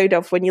be proud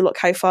of when you look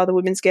how far the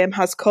women's game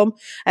has come,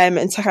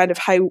 and to kind of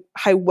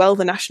how well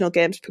the national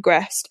game's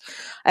progressed.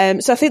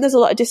 So I think there's a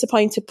lot of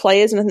disappointed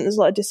players, and I think there's a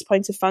lot of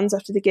disappointed fans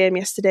after the game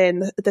yesterday.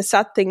 And the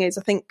sad thing is,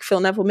 I think Phil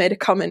Neville made a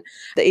comment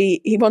that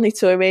he wanted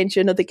to arrange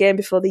another game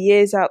before the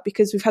year's out,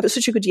 because we've had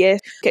such a good year,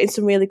 getting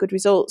some really good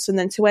results, and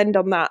then to end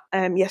on that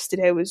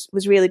yesterday was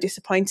really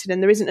disappointing.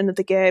 And there isn't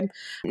another game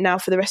now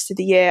for the rest of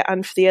the year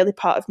and for the early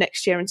part of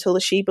next year until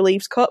the She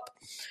Believes Cup.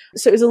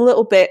 So it was a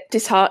little bit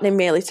disheartening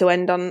really to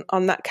end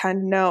on that kind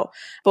of note.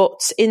 But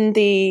in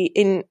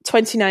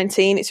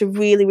 2019, it's a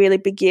really, really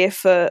big year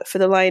for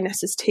the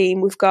Lionesses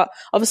team. We've got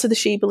obviously the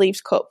She Believes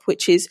Cup,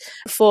 which is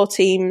 4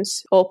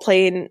 teams all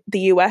playing the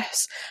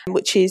US,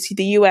 which is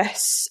the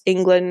US,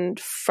 England,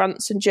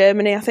 France and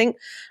Germany, I think.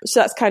 So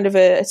that's kind of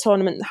a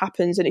tournament that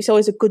happens, and it's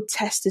always a good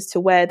test as to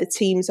where the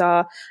teams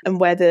are and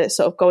where they're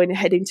sort of going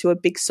ahead into a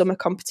big summer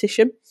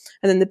competition.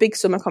 And then the big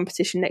summer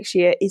competition next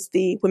year is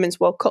the Women's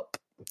World Cup.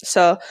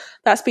 So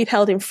that's being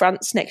held in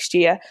France next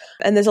year.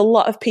 And there's a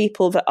lot of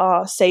people that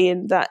are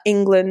saying that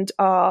England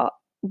are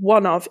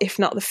one of, if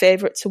not the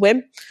favourite to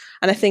win.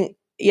 And I think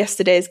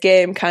yesterday's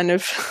game kind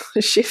of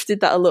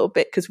shifted that a little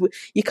bit, because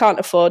you can't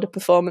afford a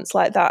performance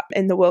like that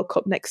in the World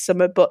Cup next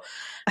summer. But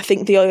I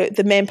think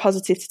the main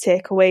positive to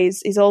take away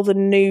is all the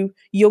new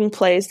young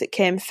players that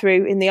came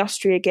through in the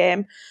Austria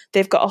game.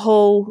 They've got a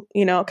whole,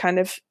 kind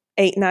of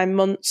 8-9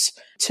 months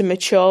to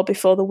mature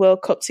before the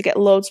World Cup, to get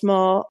loads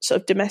more sort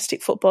of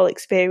domestic football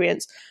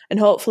experience and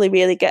hopefully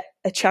really get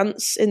a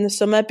chance in the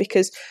summer,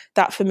 because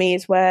that for me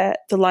is where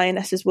the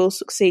Lionesses will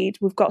succeed.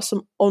 We've got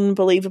some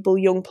unbelievable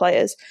young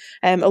players.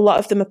 A lot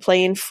of them are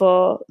playing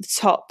for the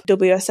top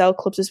WSL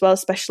clubs as well,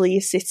 especially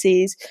your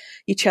Cities,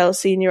 your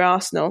Chelsea and your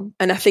Arsenal.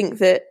 And I think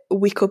that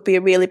we could be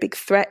a really big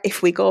threat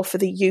if we go for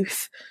the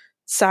youth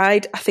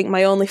side. I think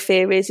my only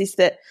fear is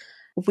that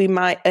we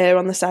might err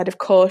on the side of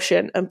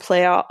caution and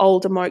play our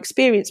older, more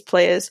experienced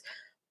players,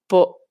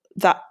 but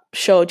that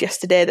showed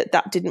yesterday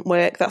that didn't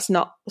work. That's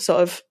not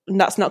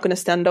going to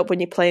stand up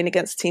when you're playing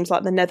against teams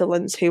like the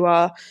Netherlands, who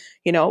are,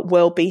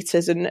 world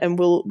beaters and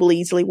will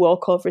easily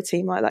walk over a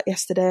team like that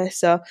yesterday.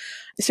 So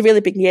it's a really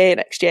big year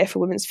next year for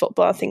women's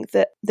football. I think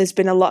that there's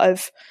been a lot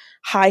of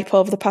hype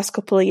over the past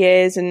couple of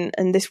years, and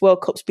this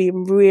World Cup's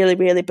been really,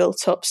 really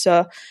built up.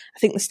 So I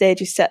think the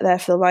stage is set there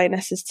for the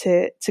Lionesses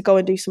to go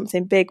and do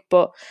something big.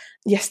 But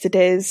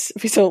yesterday's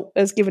result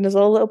has given us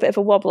all a little bit of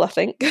a wobble, I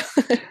think.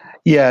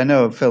 Yeah, I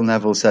know Phil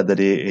Neville said that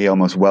he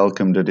almost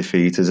welcomed a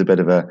defeat as a bit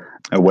of a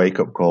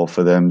wake-up call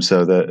for them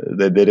so that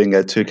they didn't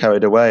get too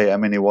carried away. I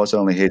mean, it was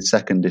only his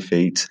second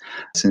defeat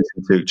since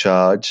he took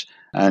charge.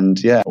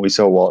 And yeah, we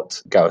saw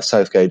what Gareth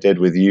Southgate did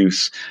with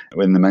youth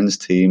in the men's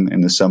team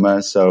in the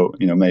summer. So,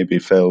 maybe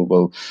Phil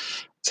will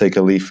take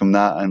a leaf from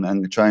that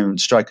and try and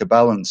strike a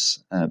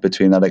balance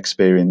between that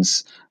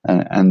experience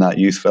and that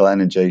youthful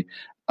energy.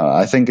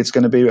 I think it's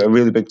going to be a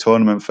really big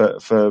tournament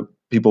for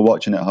people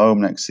watching at home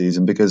next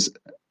season because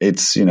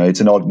it's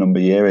an odd number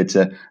year. It's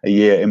a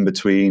year in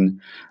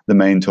between the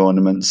main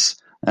tournaments.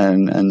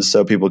 And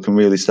so people can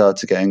really start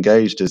to get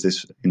engaged as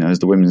this, as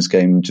the women's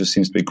game just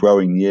seems to be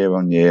growing year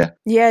on year.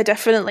 Yeah,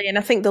 definitely. And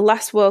I think the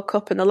last World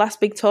Cup and the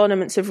last big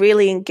tournaments have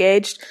really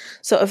engaged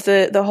sort of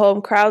the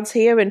home crowds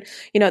here. And,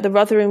 the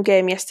Rotherham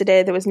game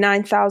yesterday, there was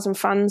 9,000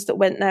 fans that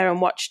went there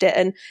and watched it.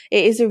 And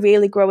it is a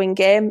really growing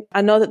game.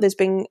 I know that there's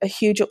been a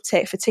huge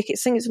uptake for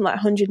tickets. I think it's like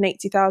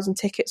 180,000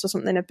 tickets or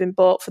something have been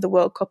bought for the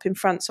World Cup in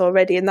France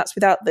already. And that's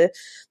without the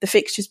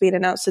fixtures being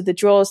announced. So the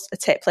draws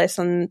take place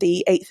on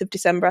the 8th of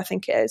December, I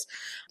think it is.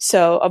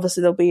 So obviously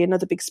there'll be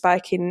another big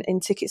spike in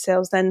ticket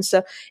sales then.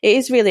 So it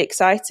is really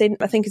exciting.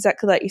 I think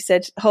exactly like you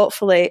said,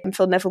 hopefully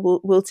Phil Neville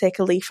will take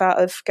a leaf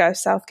out of Gareth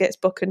Southgate's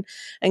book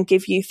and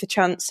give youth a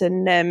chance.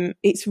 And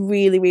it's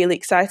really, really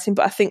exciting.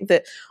 But I think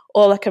that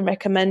all I can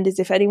recommend is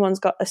if anyone's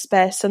got a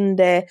spare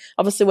Sunday,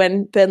 obviously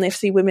when Burnley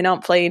FC women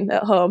aren't playing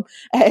at home,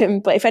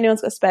 but if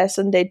anyone's got a spare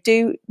Sunday,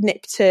 do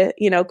nip to,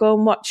 go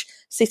and watch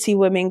City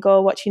women, go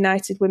watch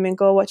United women,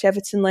 go watch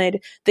Everton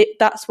Lady.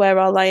 That's where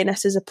our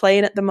Lionesses are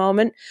playing at the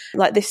moment.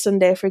 Like this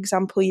Sunday, for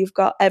example, you've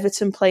got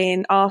Everton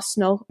playing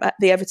Arsenal at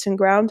the Everton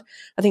ground.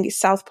 I think it's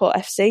Southport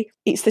FC.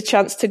 It's the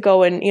chance to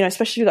go and,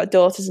 especially if you've got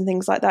daughters and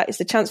things like that, it's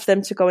the chance for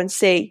them to go and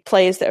see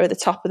players that are at the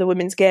top of the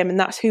women's game, and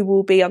that's who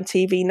will be on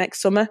TV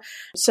next summer.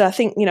 So I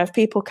think, if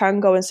people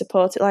can go and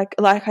support it,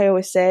 like I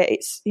always say,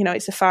 it's,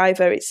 it's a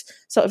 £5,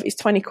 it's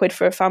 20 quid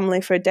for a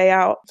family for a day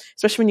out,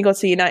 especially when you go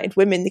to United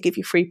Women, they give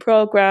you free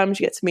programmes,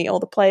 you get to meet all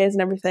the players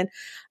and everything.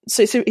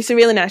 So it's a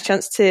really nice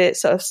chance to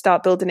sort of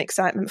start building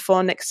excitement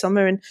for next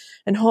summer,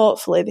 and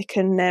hopefully they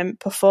can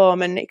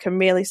perform and it can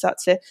really start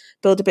to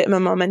build a bit of a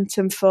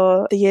momentum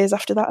for the years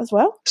after that as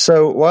well.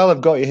 So while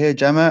I've got you here,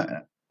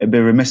 Gemma, it'd be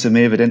remiss of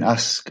me if I didn't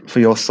ask for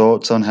your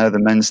thoughts on how the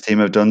men's team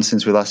have done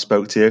since we last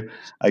spoke to you.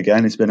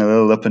 Again, it's been a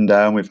little up and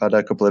down. We've had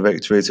a couple of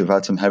victories, we've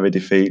had some heavy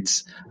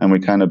defeats, and we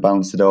kind of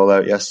balanced it all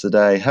out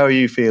yesterday. How are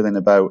you feeling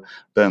about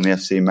Burnley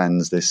FC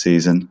men's this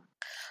season?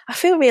 I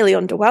feel really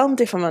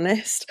underwhelmed, if I'm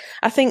honest.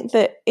 I think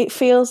that it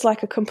feels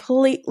like a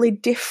completely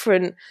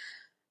different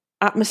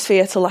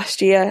atmosphere to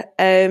last year.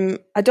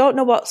 I don't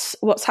know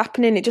what's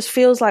happening. It just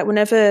feels like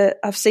whenever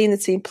I've seen the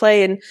team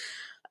play, and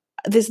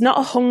there's not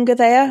a hunger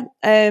there.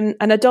 And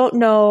I don't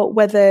know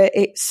whether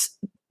it's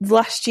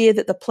last year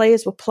that the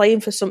players were playing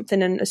for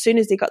something, and as soon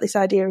as they got this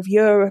idea of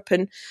Europe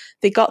and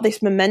they got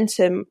this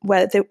momentum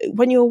where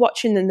when you were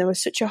watching them, there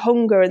was such a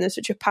hunger and there's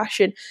such a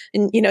passion.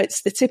 And,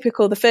 it's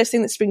the first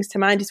thing that springs to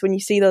mind is when you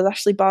see those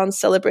Ashley Barnes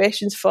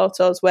celebrations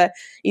photos where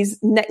his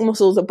neck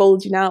muscles are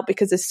bulging out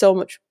because there's so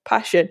much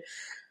passion.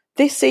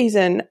 This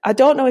season, I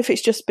don't know if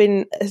it's just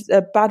been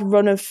a bad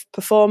run of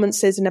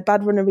performances and a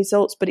bad run of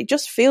results, but it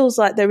just feels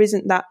like there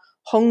isn't that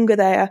hunger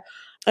there.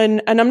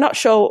 And I'm not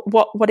sure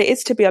what it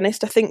is, to be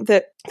honest. I think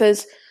that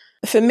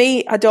for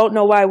me, I don't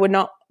know why we're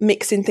not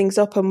mixing things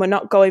up and we're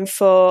not going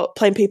for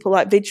playing people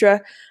like Vidra,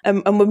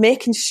 and we're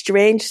making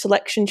strange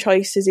selection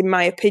choices, in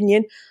my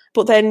opinion.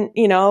 But then,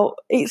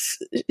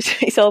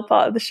 it's all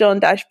part of the Sean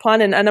Dyche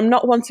plan. And I'm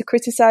not one to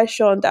criticise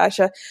Sean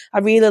Dyche. I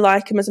really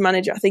like him as a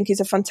manager. I think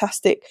he's a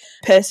fantastic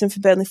person for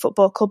Burnley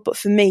Football Club. But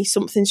for me,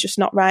 something's just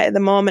not right at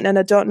the moment. And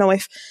I don't know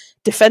if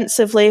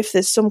defensively, if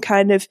there's some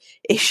kind of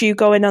issue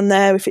going on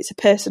there, if it's a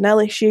personnel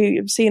issue.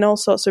 I've seen all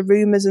sorts of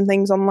rumours and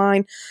things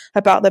online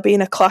about there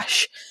being a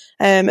clash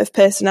of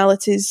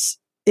personalities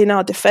in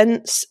our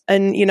defence.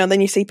 And,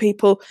 then you see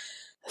people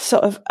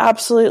sort of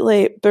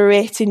absolutely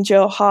berating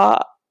Joe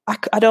Hart.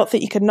 I don't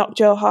think you can knock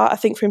Joe Hart. I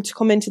think for him to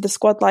come into the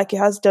squad like he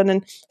has done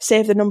and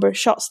save the number of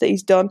shots that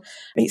he's done,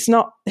 it's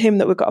not him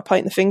that we've got to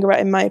point the finger at,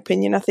 in my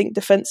opinion. I think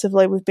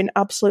defensively we've been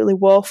absolutely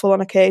woeful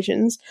on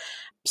occasions.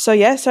 So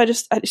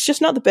it's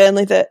just not the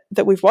Burnley that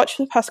we've watched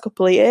for the past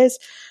couple of years.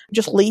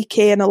 Just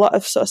leaky and a lot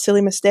of sort of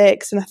silly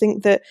mistakes. And I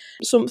think that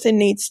something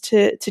needs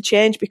to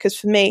change, because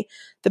for me,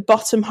 the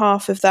bottom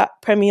half of that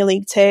Premier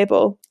League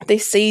table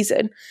this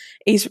season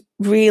is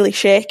really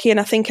shaky, and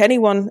I think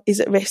anyone is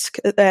at risk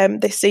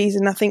this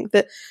season. I think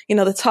that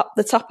the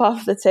top half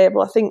of the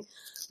table, I think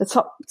the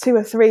top 2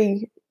 or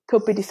 3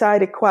 could be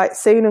decided quite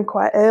soon and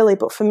quite early.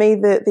 But for me,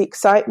 the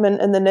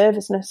excitement and the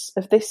nervousness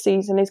of this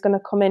season is going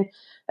to come in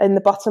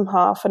the bottom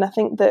half, and I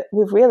think that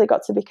we've really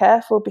got to be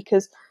careful,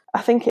 because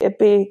I think it'd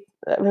be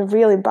a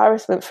real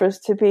embarrassment for us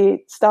to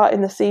be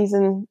starting the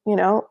season,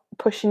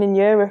 pushing in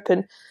Europe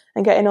and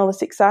getting all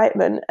this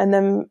excitement, and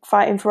then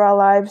fighting for our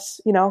lives,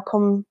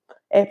 come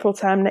April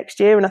time next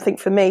year. And I think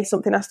for me,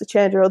 something has to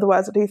change, or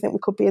otherwise I do think we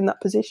could be in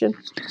that position.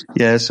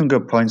 Yeah, some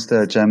good points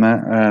there,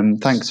 Gemma.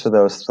 Thanks for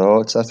those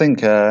thoughts. I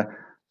think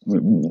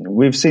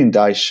we've seen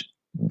Dyche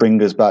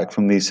bring us back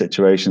from these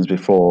situations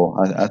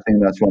before. I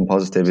think that's one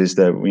positive, is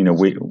that, you know,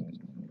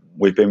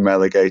 we've been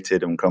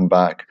relegated and come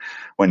back.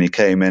 When he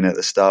came in at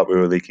the start, we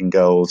were leaking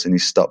goals, and he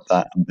stopped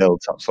that and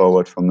built up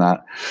forward from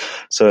that.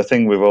 So I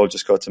think we've all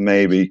just got to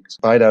maybe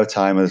bide our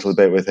time a little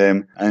bit with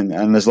him.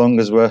 And as long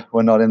as we're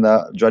not in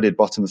that dreaded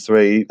bottom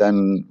three,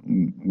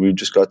 then we've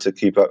just got to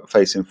keep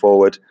facing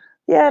forward.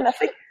 Yeah, and I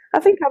think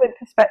having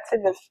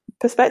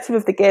perspective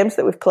of the games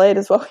that we've played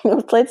as well. You know,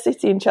 we've played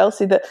City and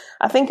Chelsea, that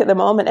I think at the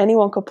moment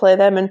anyone could play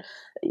them, and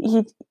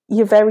you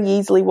very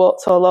easily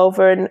walked all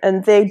over,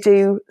 and they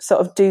do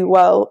sort of do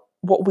well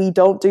what we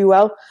don't do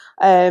well.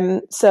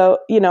 So,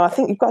 you know, I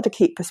think you've got to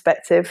keep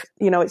perspective.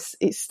 You know,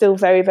 it's still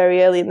very,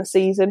 very early in the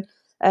season,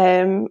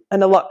 and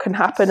a lot can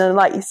happen. And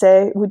like you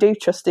say, we do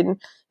trust in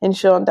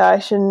Sean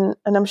Dyche,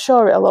 and I'm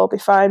sure it'll all be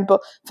fine.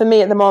 But for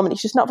me at the moment,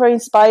 it's just not very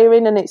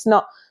inspiring, and it's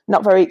not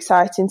very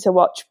exciting to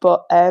watch.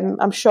 But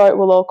I'm sure it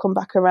will all come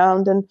back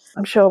around, and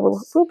I'm sure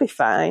we'll be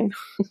fine.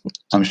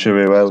 I'm sure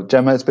we will.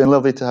 Gemma, it's been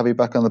lovely to have you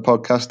back on the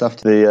podcast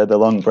after the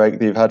long break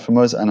that you've had from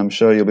us, and I'm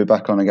sure you'll be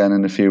back on again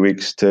in a few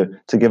weeks to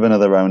give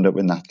another roundup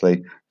with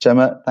Natalie.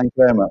 Gemma, thank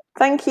you very much.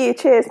 Thank you.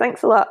 Cheers.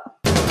 Thanks a lot.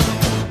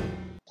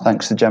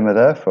 Thanks to Gemma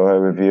there for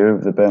her review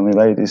of the Burnley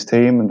ladies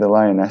team and the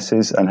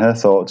Lionesses, and her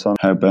thoughts on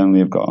how Burnley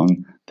have got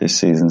on this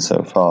season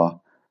so far.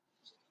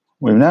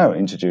 We've now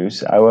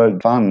introduced our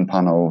fan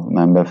panel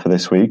member for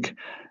this week,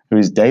 who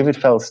is David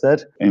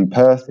Felsted in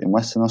Perth in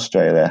Western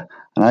Australia,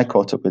 and I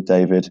caught up with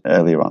David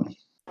earlier on.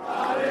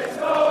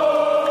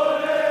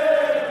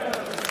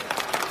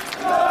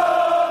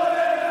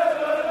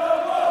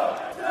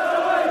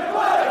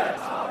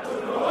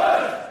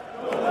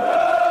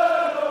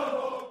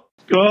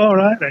 All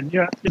right then,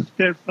 yeah, it's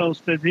Dave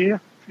Felsted here.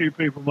 A few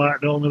people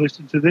might know me,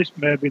 listen to this,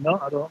 maybe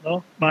not, I don't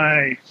know.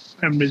 My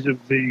memories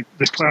of the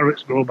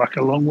Clarets go back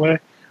a long way.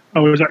 I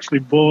was actually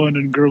born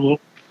and grew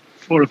up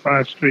 4 or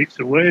 5 streets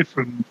away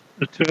from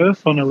the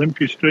turf on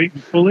Olympia Street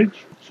in Fulham.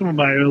 Some of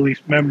my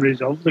earliest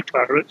memories of the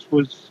Clarets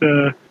was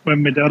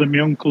when my dad and my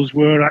uncles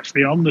were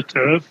actually on the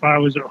turf. I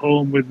was at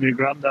home with my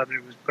granddad,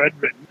 who was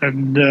bedridden,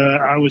 and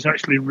I was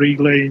actually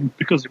relaying,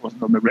 because it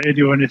wasn't on the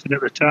radio or anything at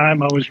the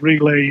time, I was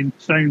relaying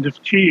sound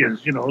of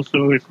cheers, you know,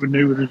 so if we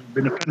knew there had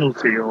been a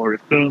penalty or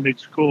if Burnley had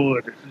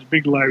scored, if there was a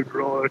big loud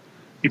roar,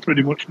 you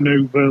pretty much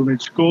knew Burnley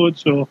had scored.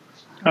 So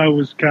I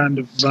was kind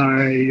of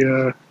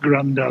my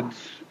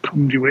granddad's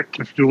conduit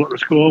to do what the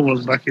score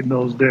was back in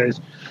those days.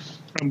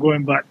 I'm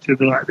going back to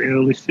the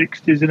early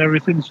 60s and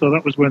everything, so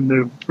that was when they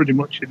were pretty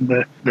much in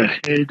the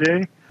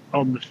heyday.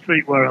 On the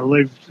street where I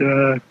lived,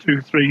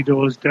 2-3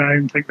 doors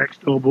down, I think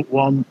next door but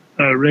one,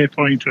 Ray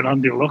Pointer and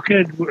Andy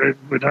Lockhead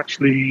would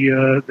actually,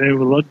 they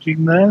were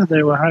lodging there,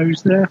 they were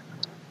housed there.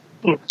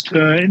 But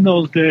in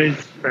those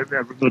days,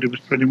 everybody was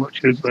pretty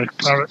much a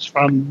Clarets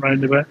fan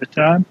round about the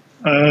time.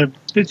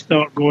 Did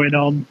start going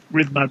on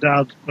with my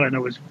dad when I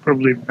was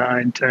probably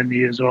 9-10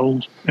 years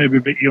old, maybe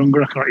a bit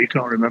younger. You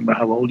can't remember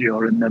how old you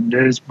are in them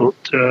days, but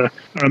I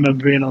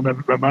remember being on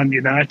a Man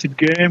United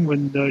game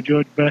when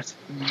George Best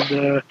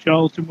and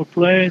Charlton were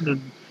playing,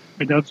 and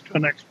my dad's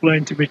trying to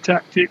explain to me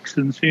tactics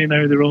and seeing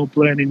how they're all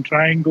playing in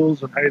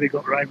triangles and how they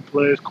got round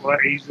players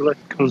quite easily,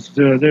 because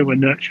they were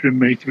nurturing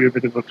me to be a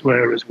bit of a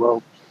player as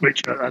well,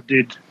 which I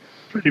did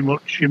pretty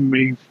much in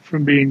me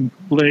from being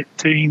late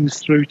teens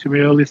through to my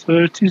early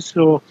 30s.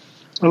 So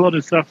a lot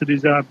of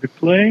Saturdays I'd be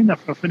playing.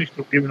 After I finished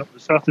up giving up the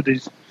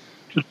Saturdays,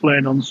 just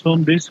playing on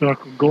Sundays so I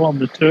could go on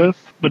the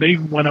turf. But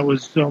even when I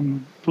was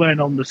playing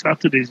on the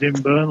Saturdays in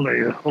Burnley,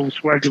 a whole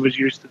swag of us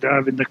used to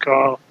dive in the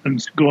car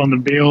and go on the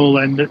be-all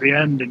end at the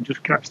end and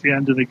just catch the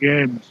end of the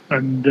games.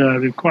 And there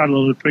were quite a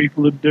lot of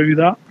people who do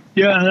that.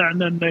 Yeah, and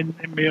then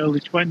in my early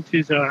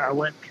 20s, I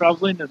went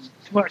travelling, and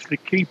to actually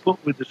keep up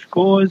with the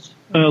scores,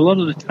 a lot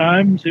of the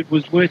times it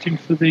was waiting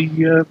for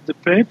the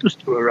papers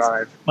to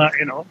arrive.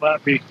 It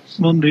might be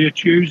Monday or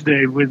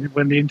Tuesday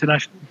when the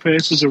international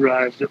papers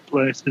arrived at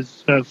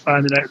places,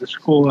 finding out the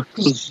score,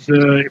 because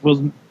it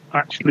wasn't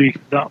actually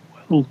that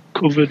well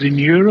covered in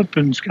Europe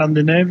and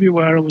Scandinavia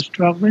where I was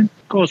travelling.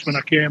 Of course, when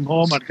I came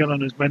home, I'd get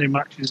on as many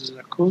matches as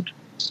I could.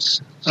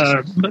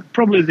 But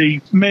probably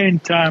the main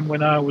time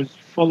when I was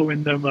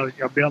following them,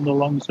 I'd be on the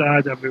long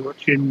side, I'd be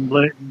watching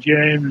Leighton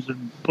James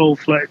and Paul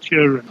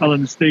Fletcher and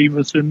Alan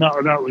Stevenson.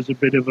 That was a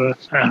bit of a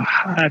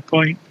high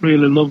point.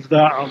 Really loved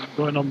that. I'm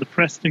going on the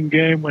Preston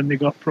game when they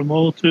got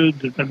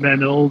promoted, and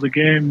then all the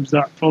games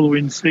that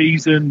following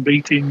season,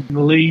 beating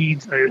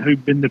Leeds,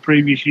 who'd been the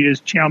previous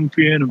year's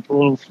champion, and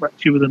Paul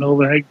Fletcher with an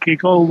overhead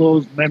kick. All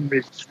those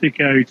memories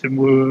stick out, and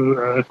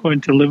we're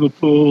going to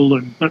Liverpool,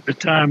 and at the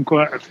time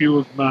quite a few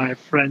of my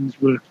friends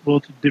were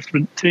supported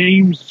different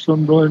teams,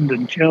 Sunderland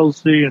and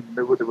Chelsea, and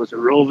there was a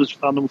Rovers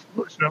fan,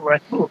 unfortunately.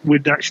 But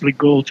we'd actually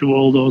go to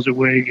all those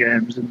away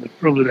games, and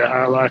probably the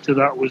highlight of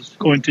that was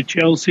going to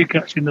Chelsea,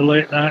 catching the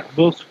late night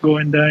bus,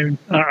 going down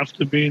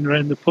after being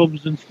around the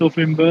pubs and stuff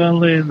in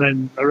Burnley, and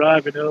then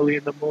arriving early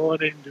in the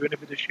morning, doing a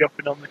bit of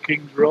shopping on the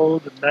King's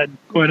Road, and then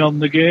going on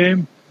the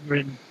game. I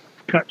mean,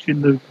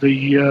 catching the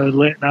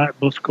late night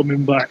bus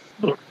coming back.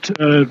 But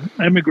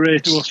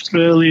emigrated to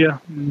Australia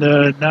in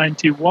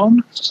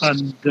 91,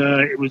 and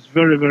it was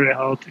very, very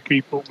hard to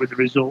keep up with the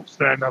results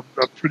then.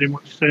 I've pretty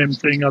much the same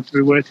thing. I had to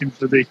be waiting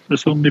for the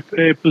Sunday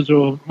papers,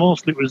 or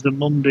mostly it was the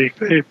Monday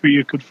paper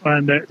you could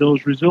find out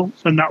those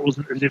results. And that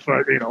wasn't as if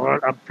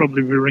I'd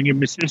probably be ringing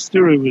my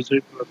sister, who was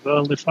a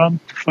Burnley fan,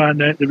 to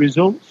find out the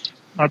results.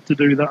 I had to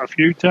do that a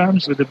few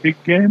times with the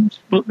big games.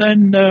 But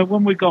then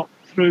when we got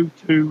through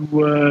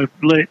to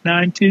late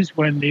 90s,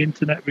 when the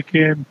internet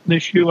became an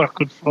issue, I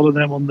could follow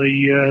them on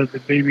the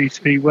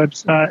BBC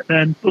website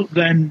then. But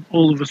then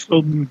all of a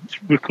sudden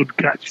we could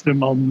catch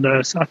them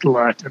on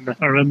satellite, and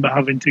I remember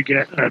having to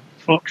get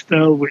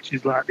Foxtel, which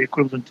is like the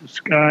equivalent of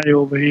Sky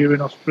over here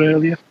in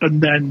Australia, and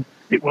then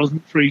it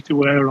wasn't free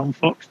to air on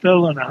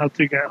Foxtel, and I had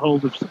to get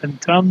hold of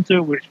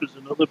Centanta, which was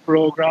another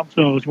programme.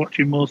 So I was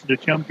watching most of the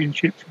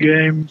Championships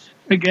games.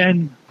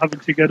 Again, having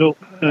to get up,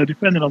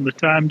 depending on the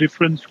time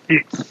difference,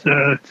 it's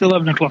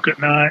 11 o'clock at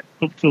night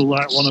up till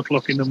like 1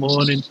 o'clock in the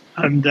morning.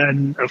 And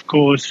then, of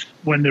course,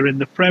 when they're in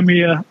the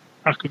Premier,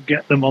 I could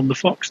get them on the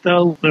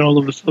Foxtel. Then all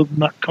of a sudden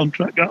that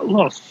contract got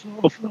lost.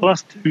 So for the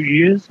last 2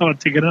 years, I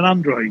had to get an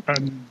Android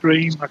and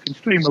stream. I can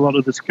stream a lot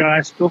of the Sky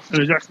stuff. And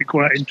it was actually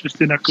quite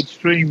interesting. I could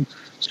stream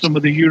some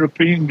of the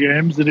European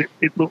games that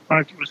it looked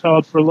like it was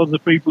hard for a lot of the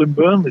people in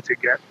Burnley to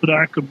get, but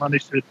I could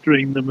manage to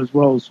stream them as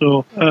well.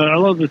 So a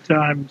lot of the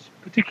times,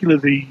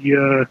 particularly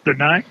the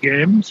night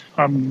games,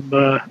 I'm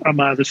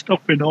either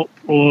stopping up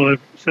or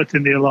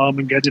setting the alarm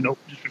and getting up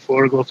just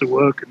before I go to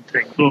work and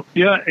things. But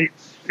yeah,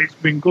 it's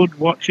been good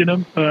watching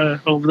them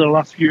over the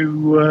last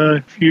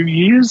few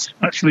years,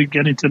 actually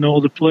getting to know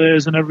the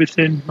players and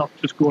everything, not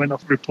just going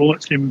off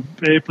reports in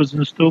papers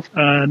and stuff.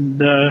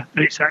 And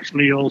it's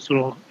actually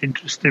also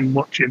interesting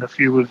watching a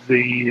few of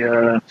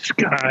the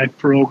Sky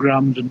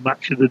programmes and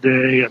Match of the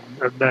Day,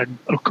 and then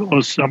of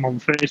course I'm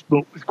on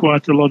Facebook with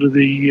quite a lot of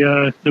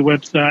the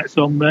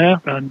websites on there,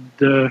 and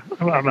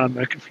I might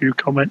make a few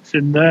comments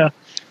in there.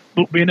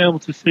 But being able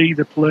to see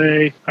the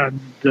play, and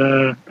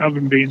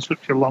having been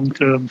such a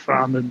long-term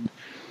fan and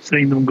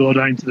seeing them go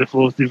down to the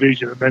 4th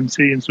division, and then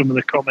seeing some of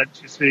the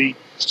comments you see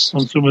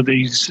on some of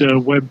these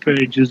web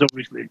pages,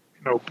 obviously,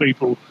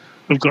 people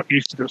have got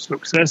used to the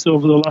success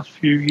over the last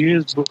few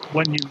years, but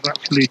when you've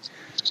actually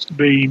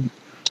been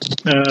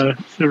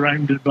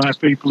surrounded by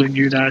people in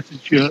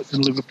United shirts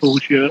and Liverpool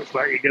shirts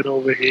like you get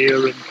over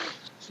here, and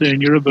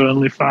saying you're a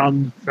Burnley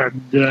fan,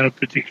 and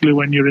particularly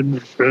when you're in the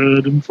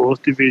 3rd and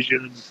 4th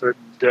divisions,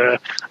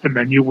 and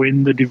then you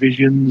win the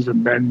divisions,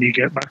 and then you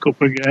get back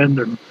up again,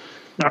 and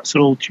that's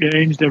all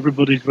changed.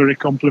 Everybody's very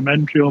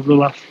complimentary over the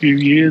last few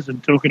years,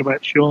 and talking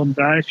about Sean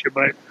Dyche,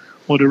 about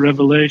what a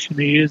revelation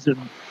he is, and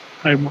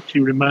how much he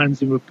reminds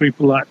them of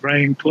people like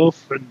Brian Clough,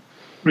 and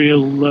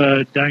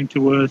real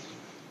down-to-earth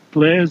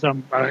players.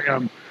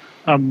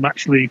 I'm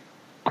actually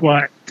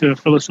quite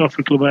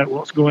philosophical about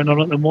what's going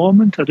on at the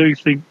moment. I do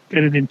think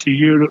getting into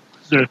Europe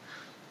is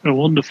a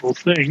wonderful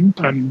thing,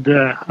 and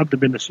had there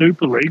been a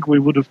Super League, we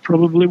would have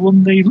probably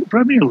won the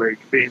Premier League,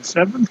 being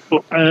 7th.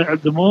 But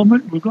at the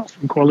moment, we've got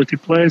some quality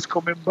players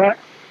coming back.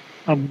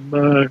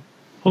 I'm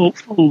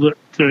hopeful that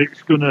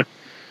it's going to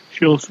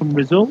show some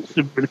results.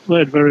 They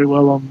played very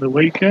well on the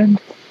weekend.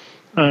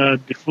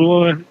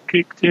 Defoe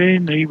kicked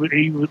in. He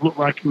would look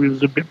like he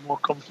was a bit more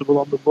comfortable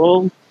on the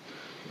ball.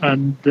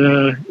 And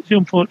it's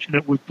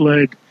unfortunate we've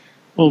played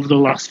over the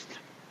last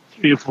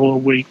 3 or 4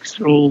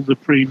 weeks all the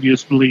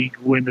previous league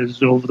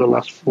winners over the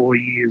last 4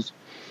 years,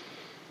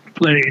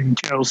 playing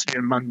Chelsea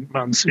and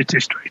Man City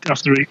straight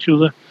after each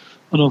other.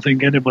 I don't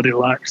think anybody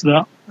likes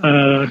that.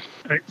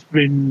 It's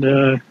been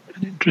an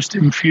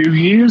interesting few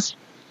years,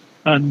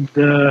 and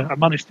I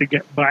managed to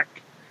get back.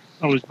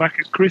 I was back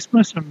at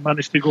Christmas and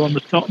managed to go on the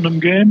Tottenham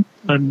game,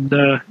 and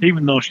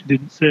even though she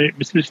didn't say it,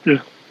 my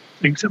sister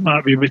thinks it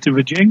might be a bit of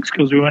a jinx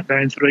because we went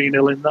down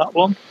 3-0 in that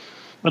one.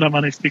 But I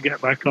managed to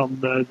get back on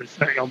the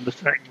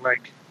second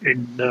leg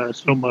in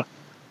summer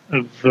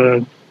of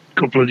a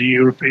couple of the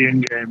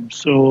European games.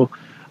 So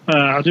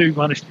I do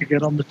manage to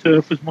get on the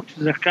turf as much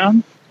as I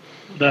can.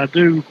 But I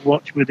do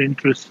watch with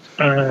interest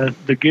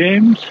the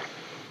games.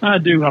 I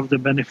do have the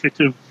benefit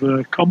of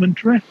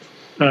commentary.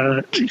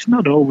 It's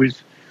not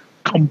always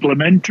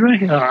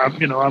complimentary. I've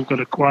got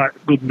a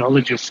quite good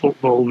knowledge of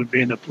football with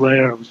being a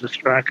player. I was a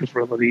striker for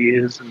a lot of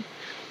years and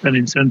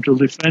in central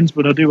defence,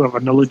 but I do have a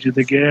knowledge of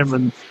the game,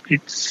 and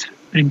it's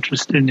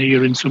interesting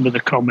hearing some of the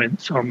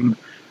comments on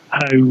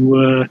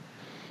how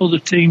other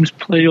teams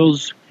play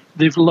us.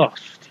 They've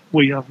lost.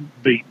 We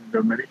haven't beaten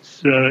them, and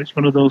it's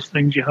one of those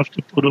things you have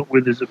to put up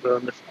with as a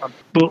Burnley fan.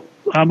 But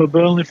I'm a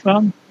Burnley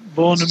fan,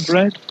 born and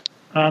bred,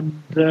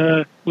 and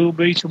will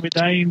be till my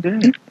dying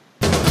day.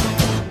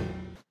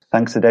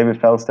 Thanks to David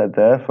Felstead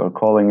there for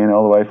calling in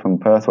all the way from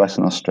Perth,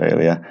 Western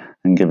Australia,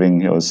 and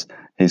giving us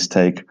his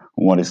take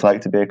on what it's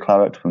like to be a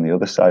Claret from the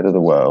other side of the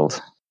world.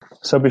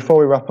 So before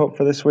we wrap up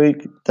for this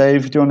week,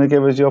 Dave, do you want to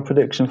give us your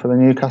prediction for the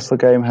Newcastle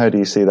game? How do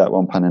you see that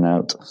one panning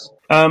out?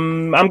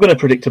 I'm going to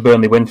predict a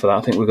Burnley win for that.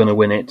 I think we're going to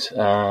win it.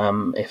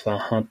 If I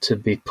had to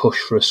be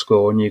pushed for a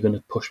score, and you're going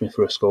to push me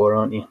for a score,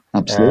 aren't you?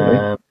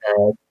 Absolutely.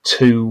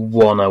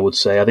 2-1, I would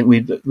say. I think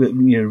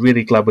we're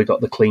really glad we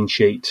got the clean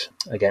sheet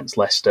against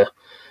Leicester.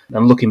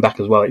 And looking back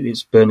as well,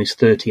 it's Burnley's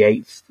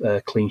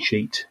 38th clean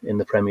sheet in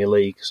the Premier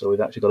League. So we've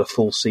actually got a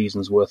full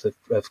season's worth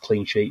of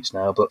clean sheets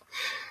now. But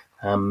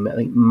I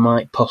think it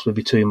might possibly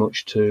be too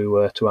much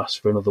to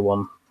ask for another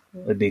one.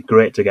 It'd be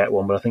great to get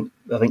one, but I think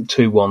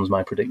 2-1's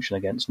my prediction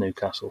against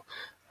Newcastle.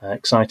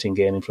 Exciting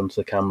game in front of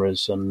the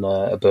cameras and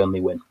a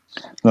Burnley win.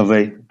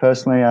 Lovely.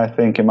 Personally, I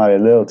think it might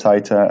be a little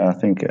tighter. I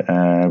think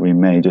we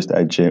may just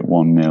edge it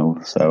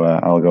 1-0. So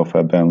I'll go for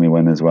a Burnley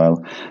win as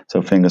well.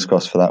 So fingers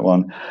crossed for that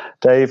one.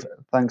 Dave,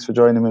 thanks for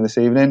joining me this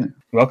evening.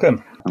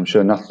 Welcome. I'm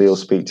sure Natalie will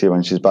speak to you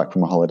when she's back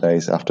from her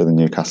holidays after the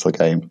Newcastle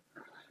game.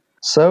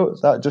 So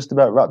that just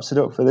about wraps it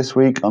up for this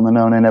week on the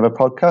No Nay Never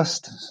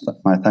podcast.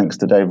 My thanks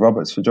to Dave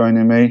Roberts for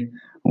joining me.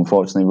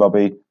 Unfortunately,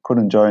 Robbie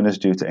couldn't join us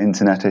due to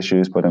internet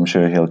issues, but I'm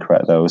sure he'll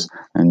correct those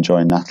and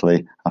join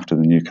Natalie after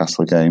the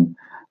Newcastle game.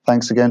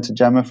 Thanks again to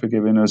Gemma for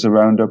giving us a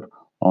roundup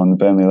on the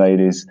Burnley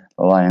ladies,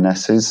 the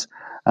Lionesses,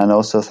 and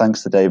also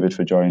thanks to David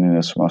for joining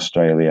us from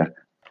Australia.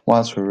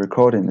 Whilst we're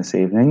recording this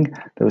evening,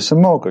 there was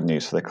some more good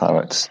news for the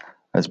Clarets,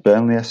 as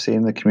Burnley FC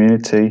in the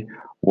community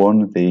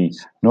won the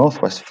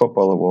Northwest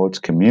Football Awards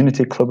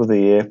Community Club of the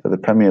Year for the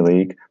Premier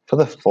League for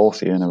the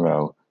 4th year in a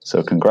row.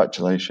 So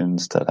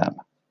congratulations to them.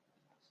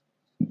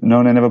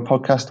 No Nay Never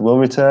podcast will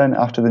return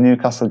after the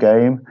Newcastle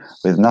game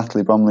with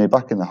Natalie Bromley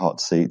back in the hot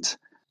seat.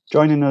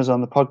 Joining us on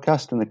the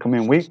podcast in the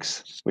coming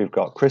weeks, we've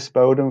got Chris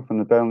Bowden from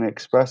the Burnley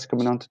Express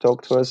coming on to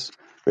talk to us.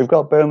 We've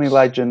got Burnley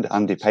legend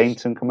Andy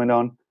Payton coming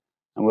on.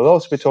 And we'll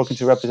also be talking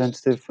to a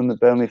representative from the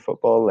Burnley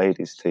football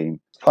ladies team.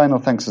 Final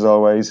thanks as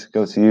always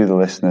go to you, the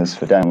listeners,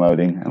 for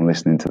downloading and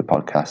listening to the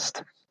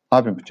podcast.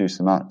 I've been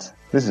producer Matt.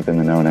 This has been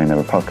the No Nay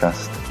Never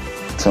podcast.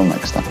 Until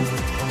next time.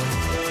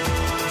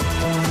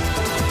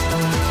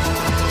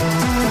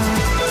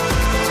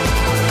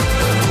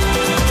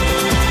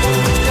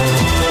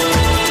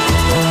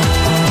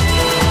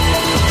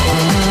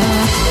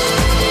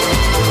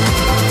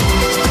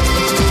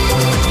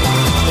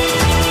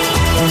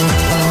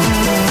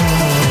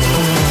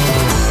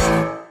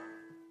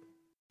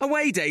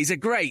 Away days are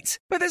great,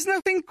 but there's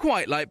nothing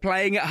quite like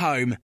playing at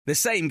home. The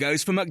same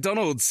goes for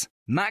McDonald's.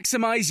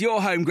 Maximise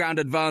your home ground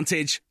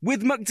advantage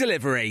with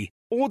McDelivery.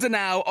 Order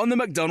now on the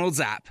McDonald's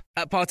app.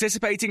 At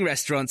participating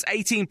restaurants,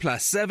 18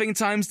 plus serving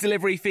times,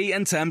 delivery fee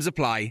and terms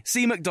apply.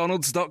 See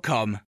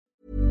mcdonalds.com.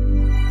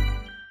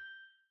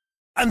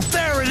 And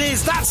there it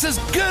is, that's as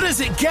good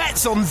as it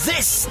gets on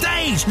this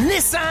stage.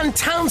 Nissan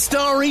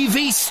Townstar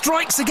EV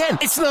strikes again.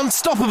 It's an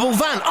unstoppable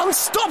van,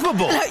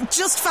 unstoppable.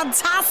 Just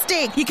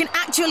fantastic. You can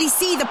actually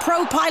see the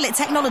ProPilot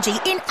technology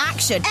in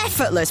action.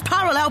 Effortless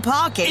parallel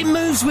parking. It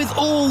moves with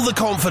all the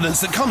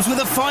confidence that comes with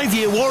a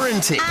 5-year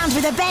warranty. And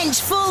with a bench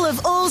full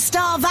of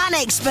all-star van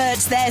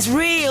experts, there's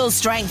real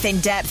strength in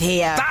depth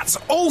here. That's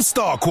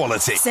all-star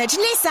quality. Search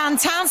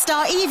Nissan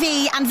Townstar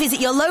EV and visit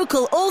your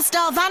local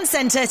all-star van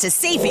centre to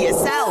see for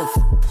yourself.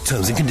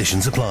 Terms and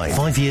conditions apply.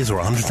 5 years or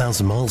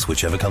 100,000 miles,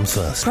 whichever comes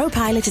first.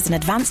 ProPilot is an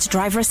advanced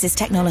driver assist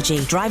technology.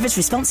 Driver's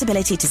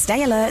responsibility to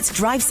stay alert,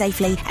 drive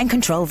safely, and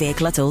control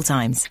vehicle at all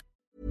times.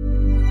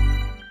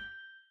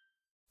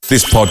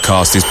 This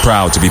podcast is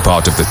proud to be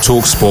part of the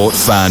TalkSport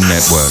Fan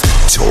Network.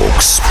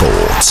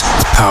 TalkSport.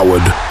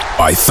 Powered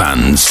by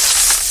fans.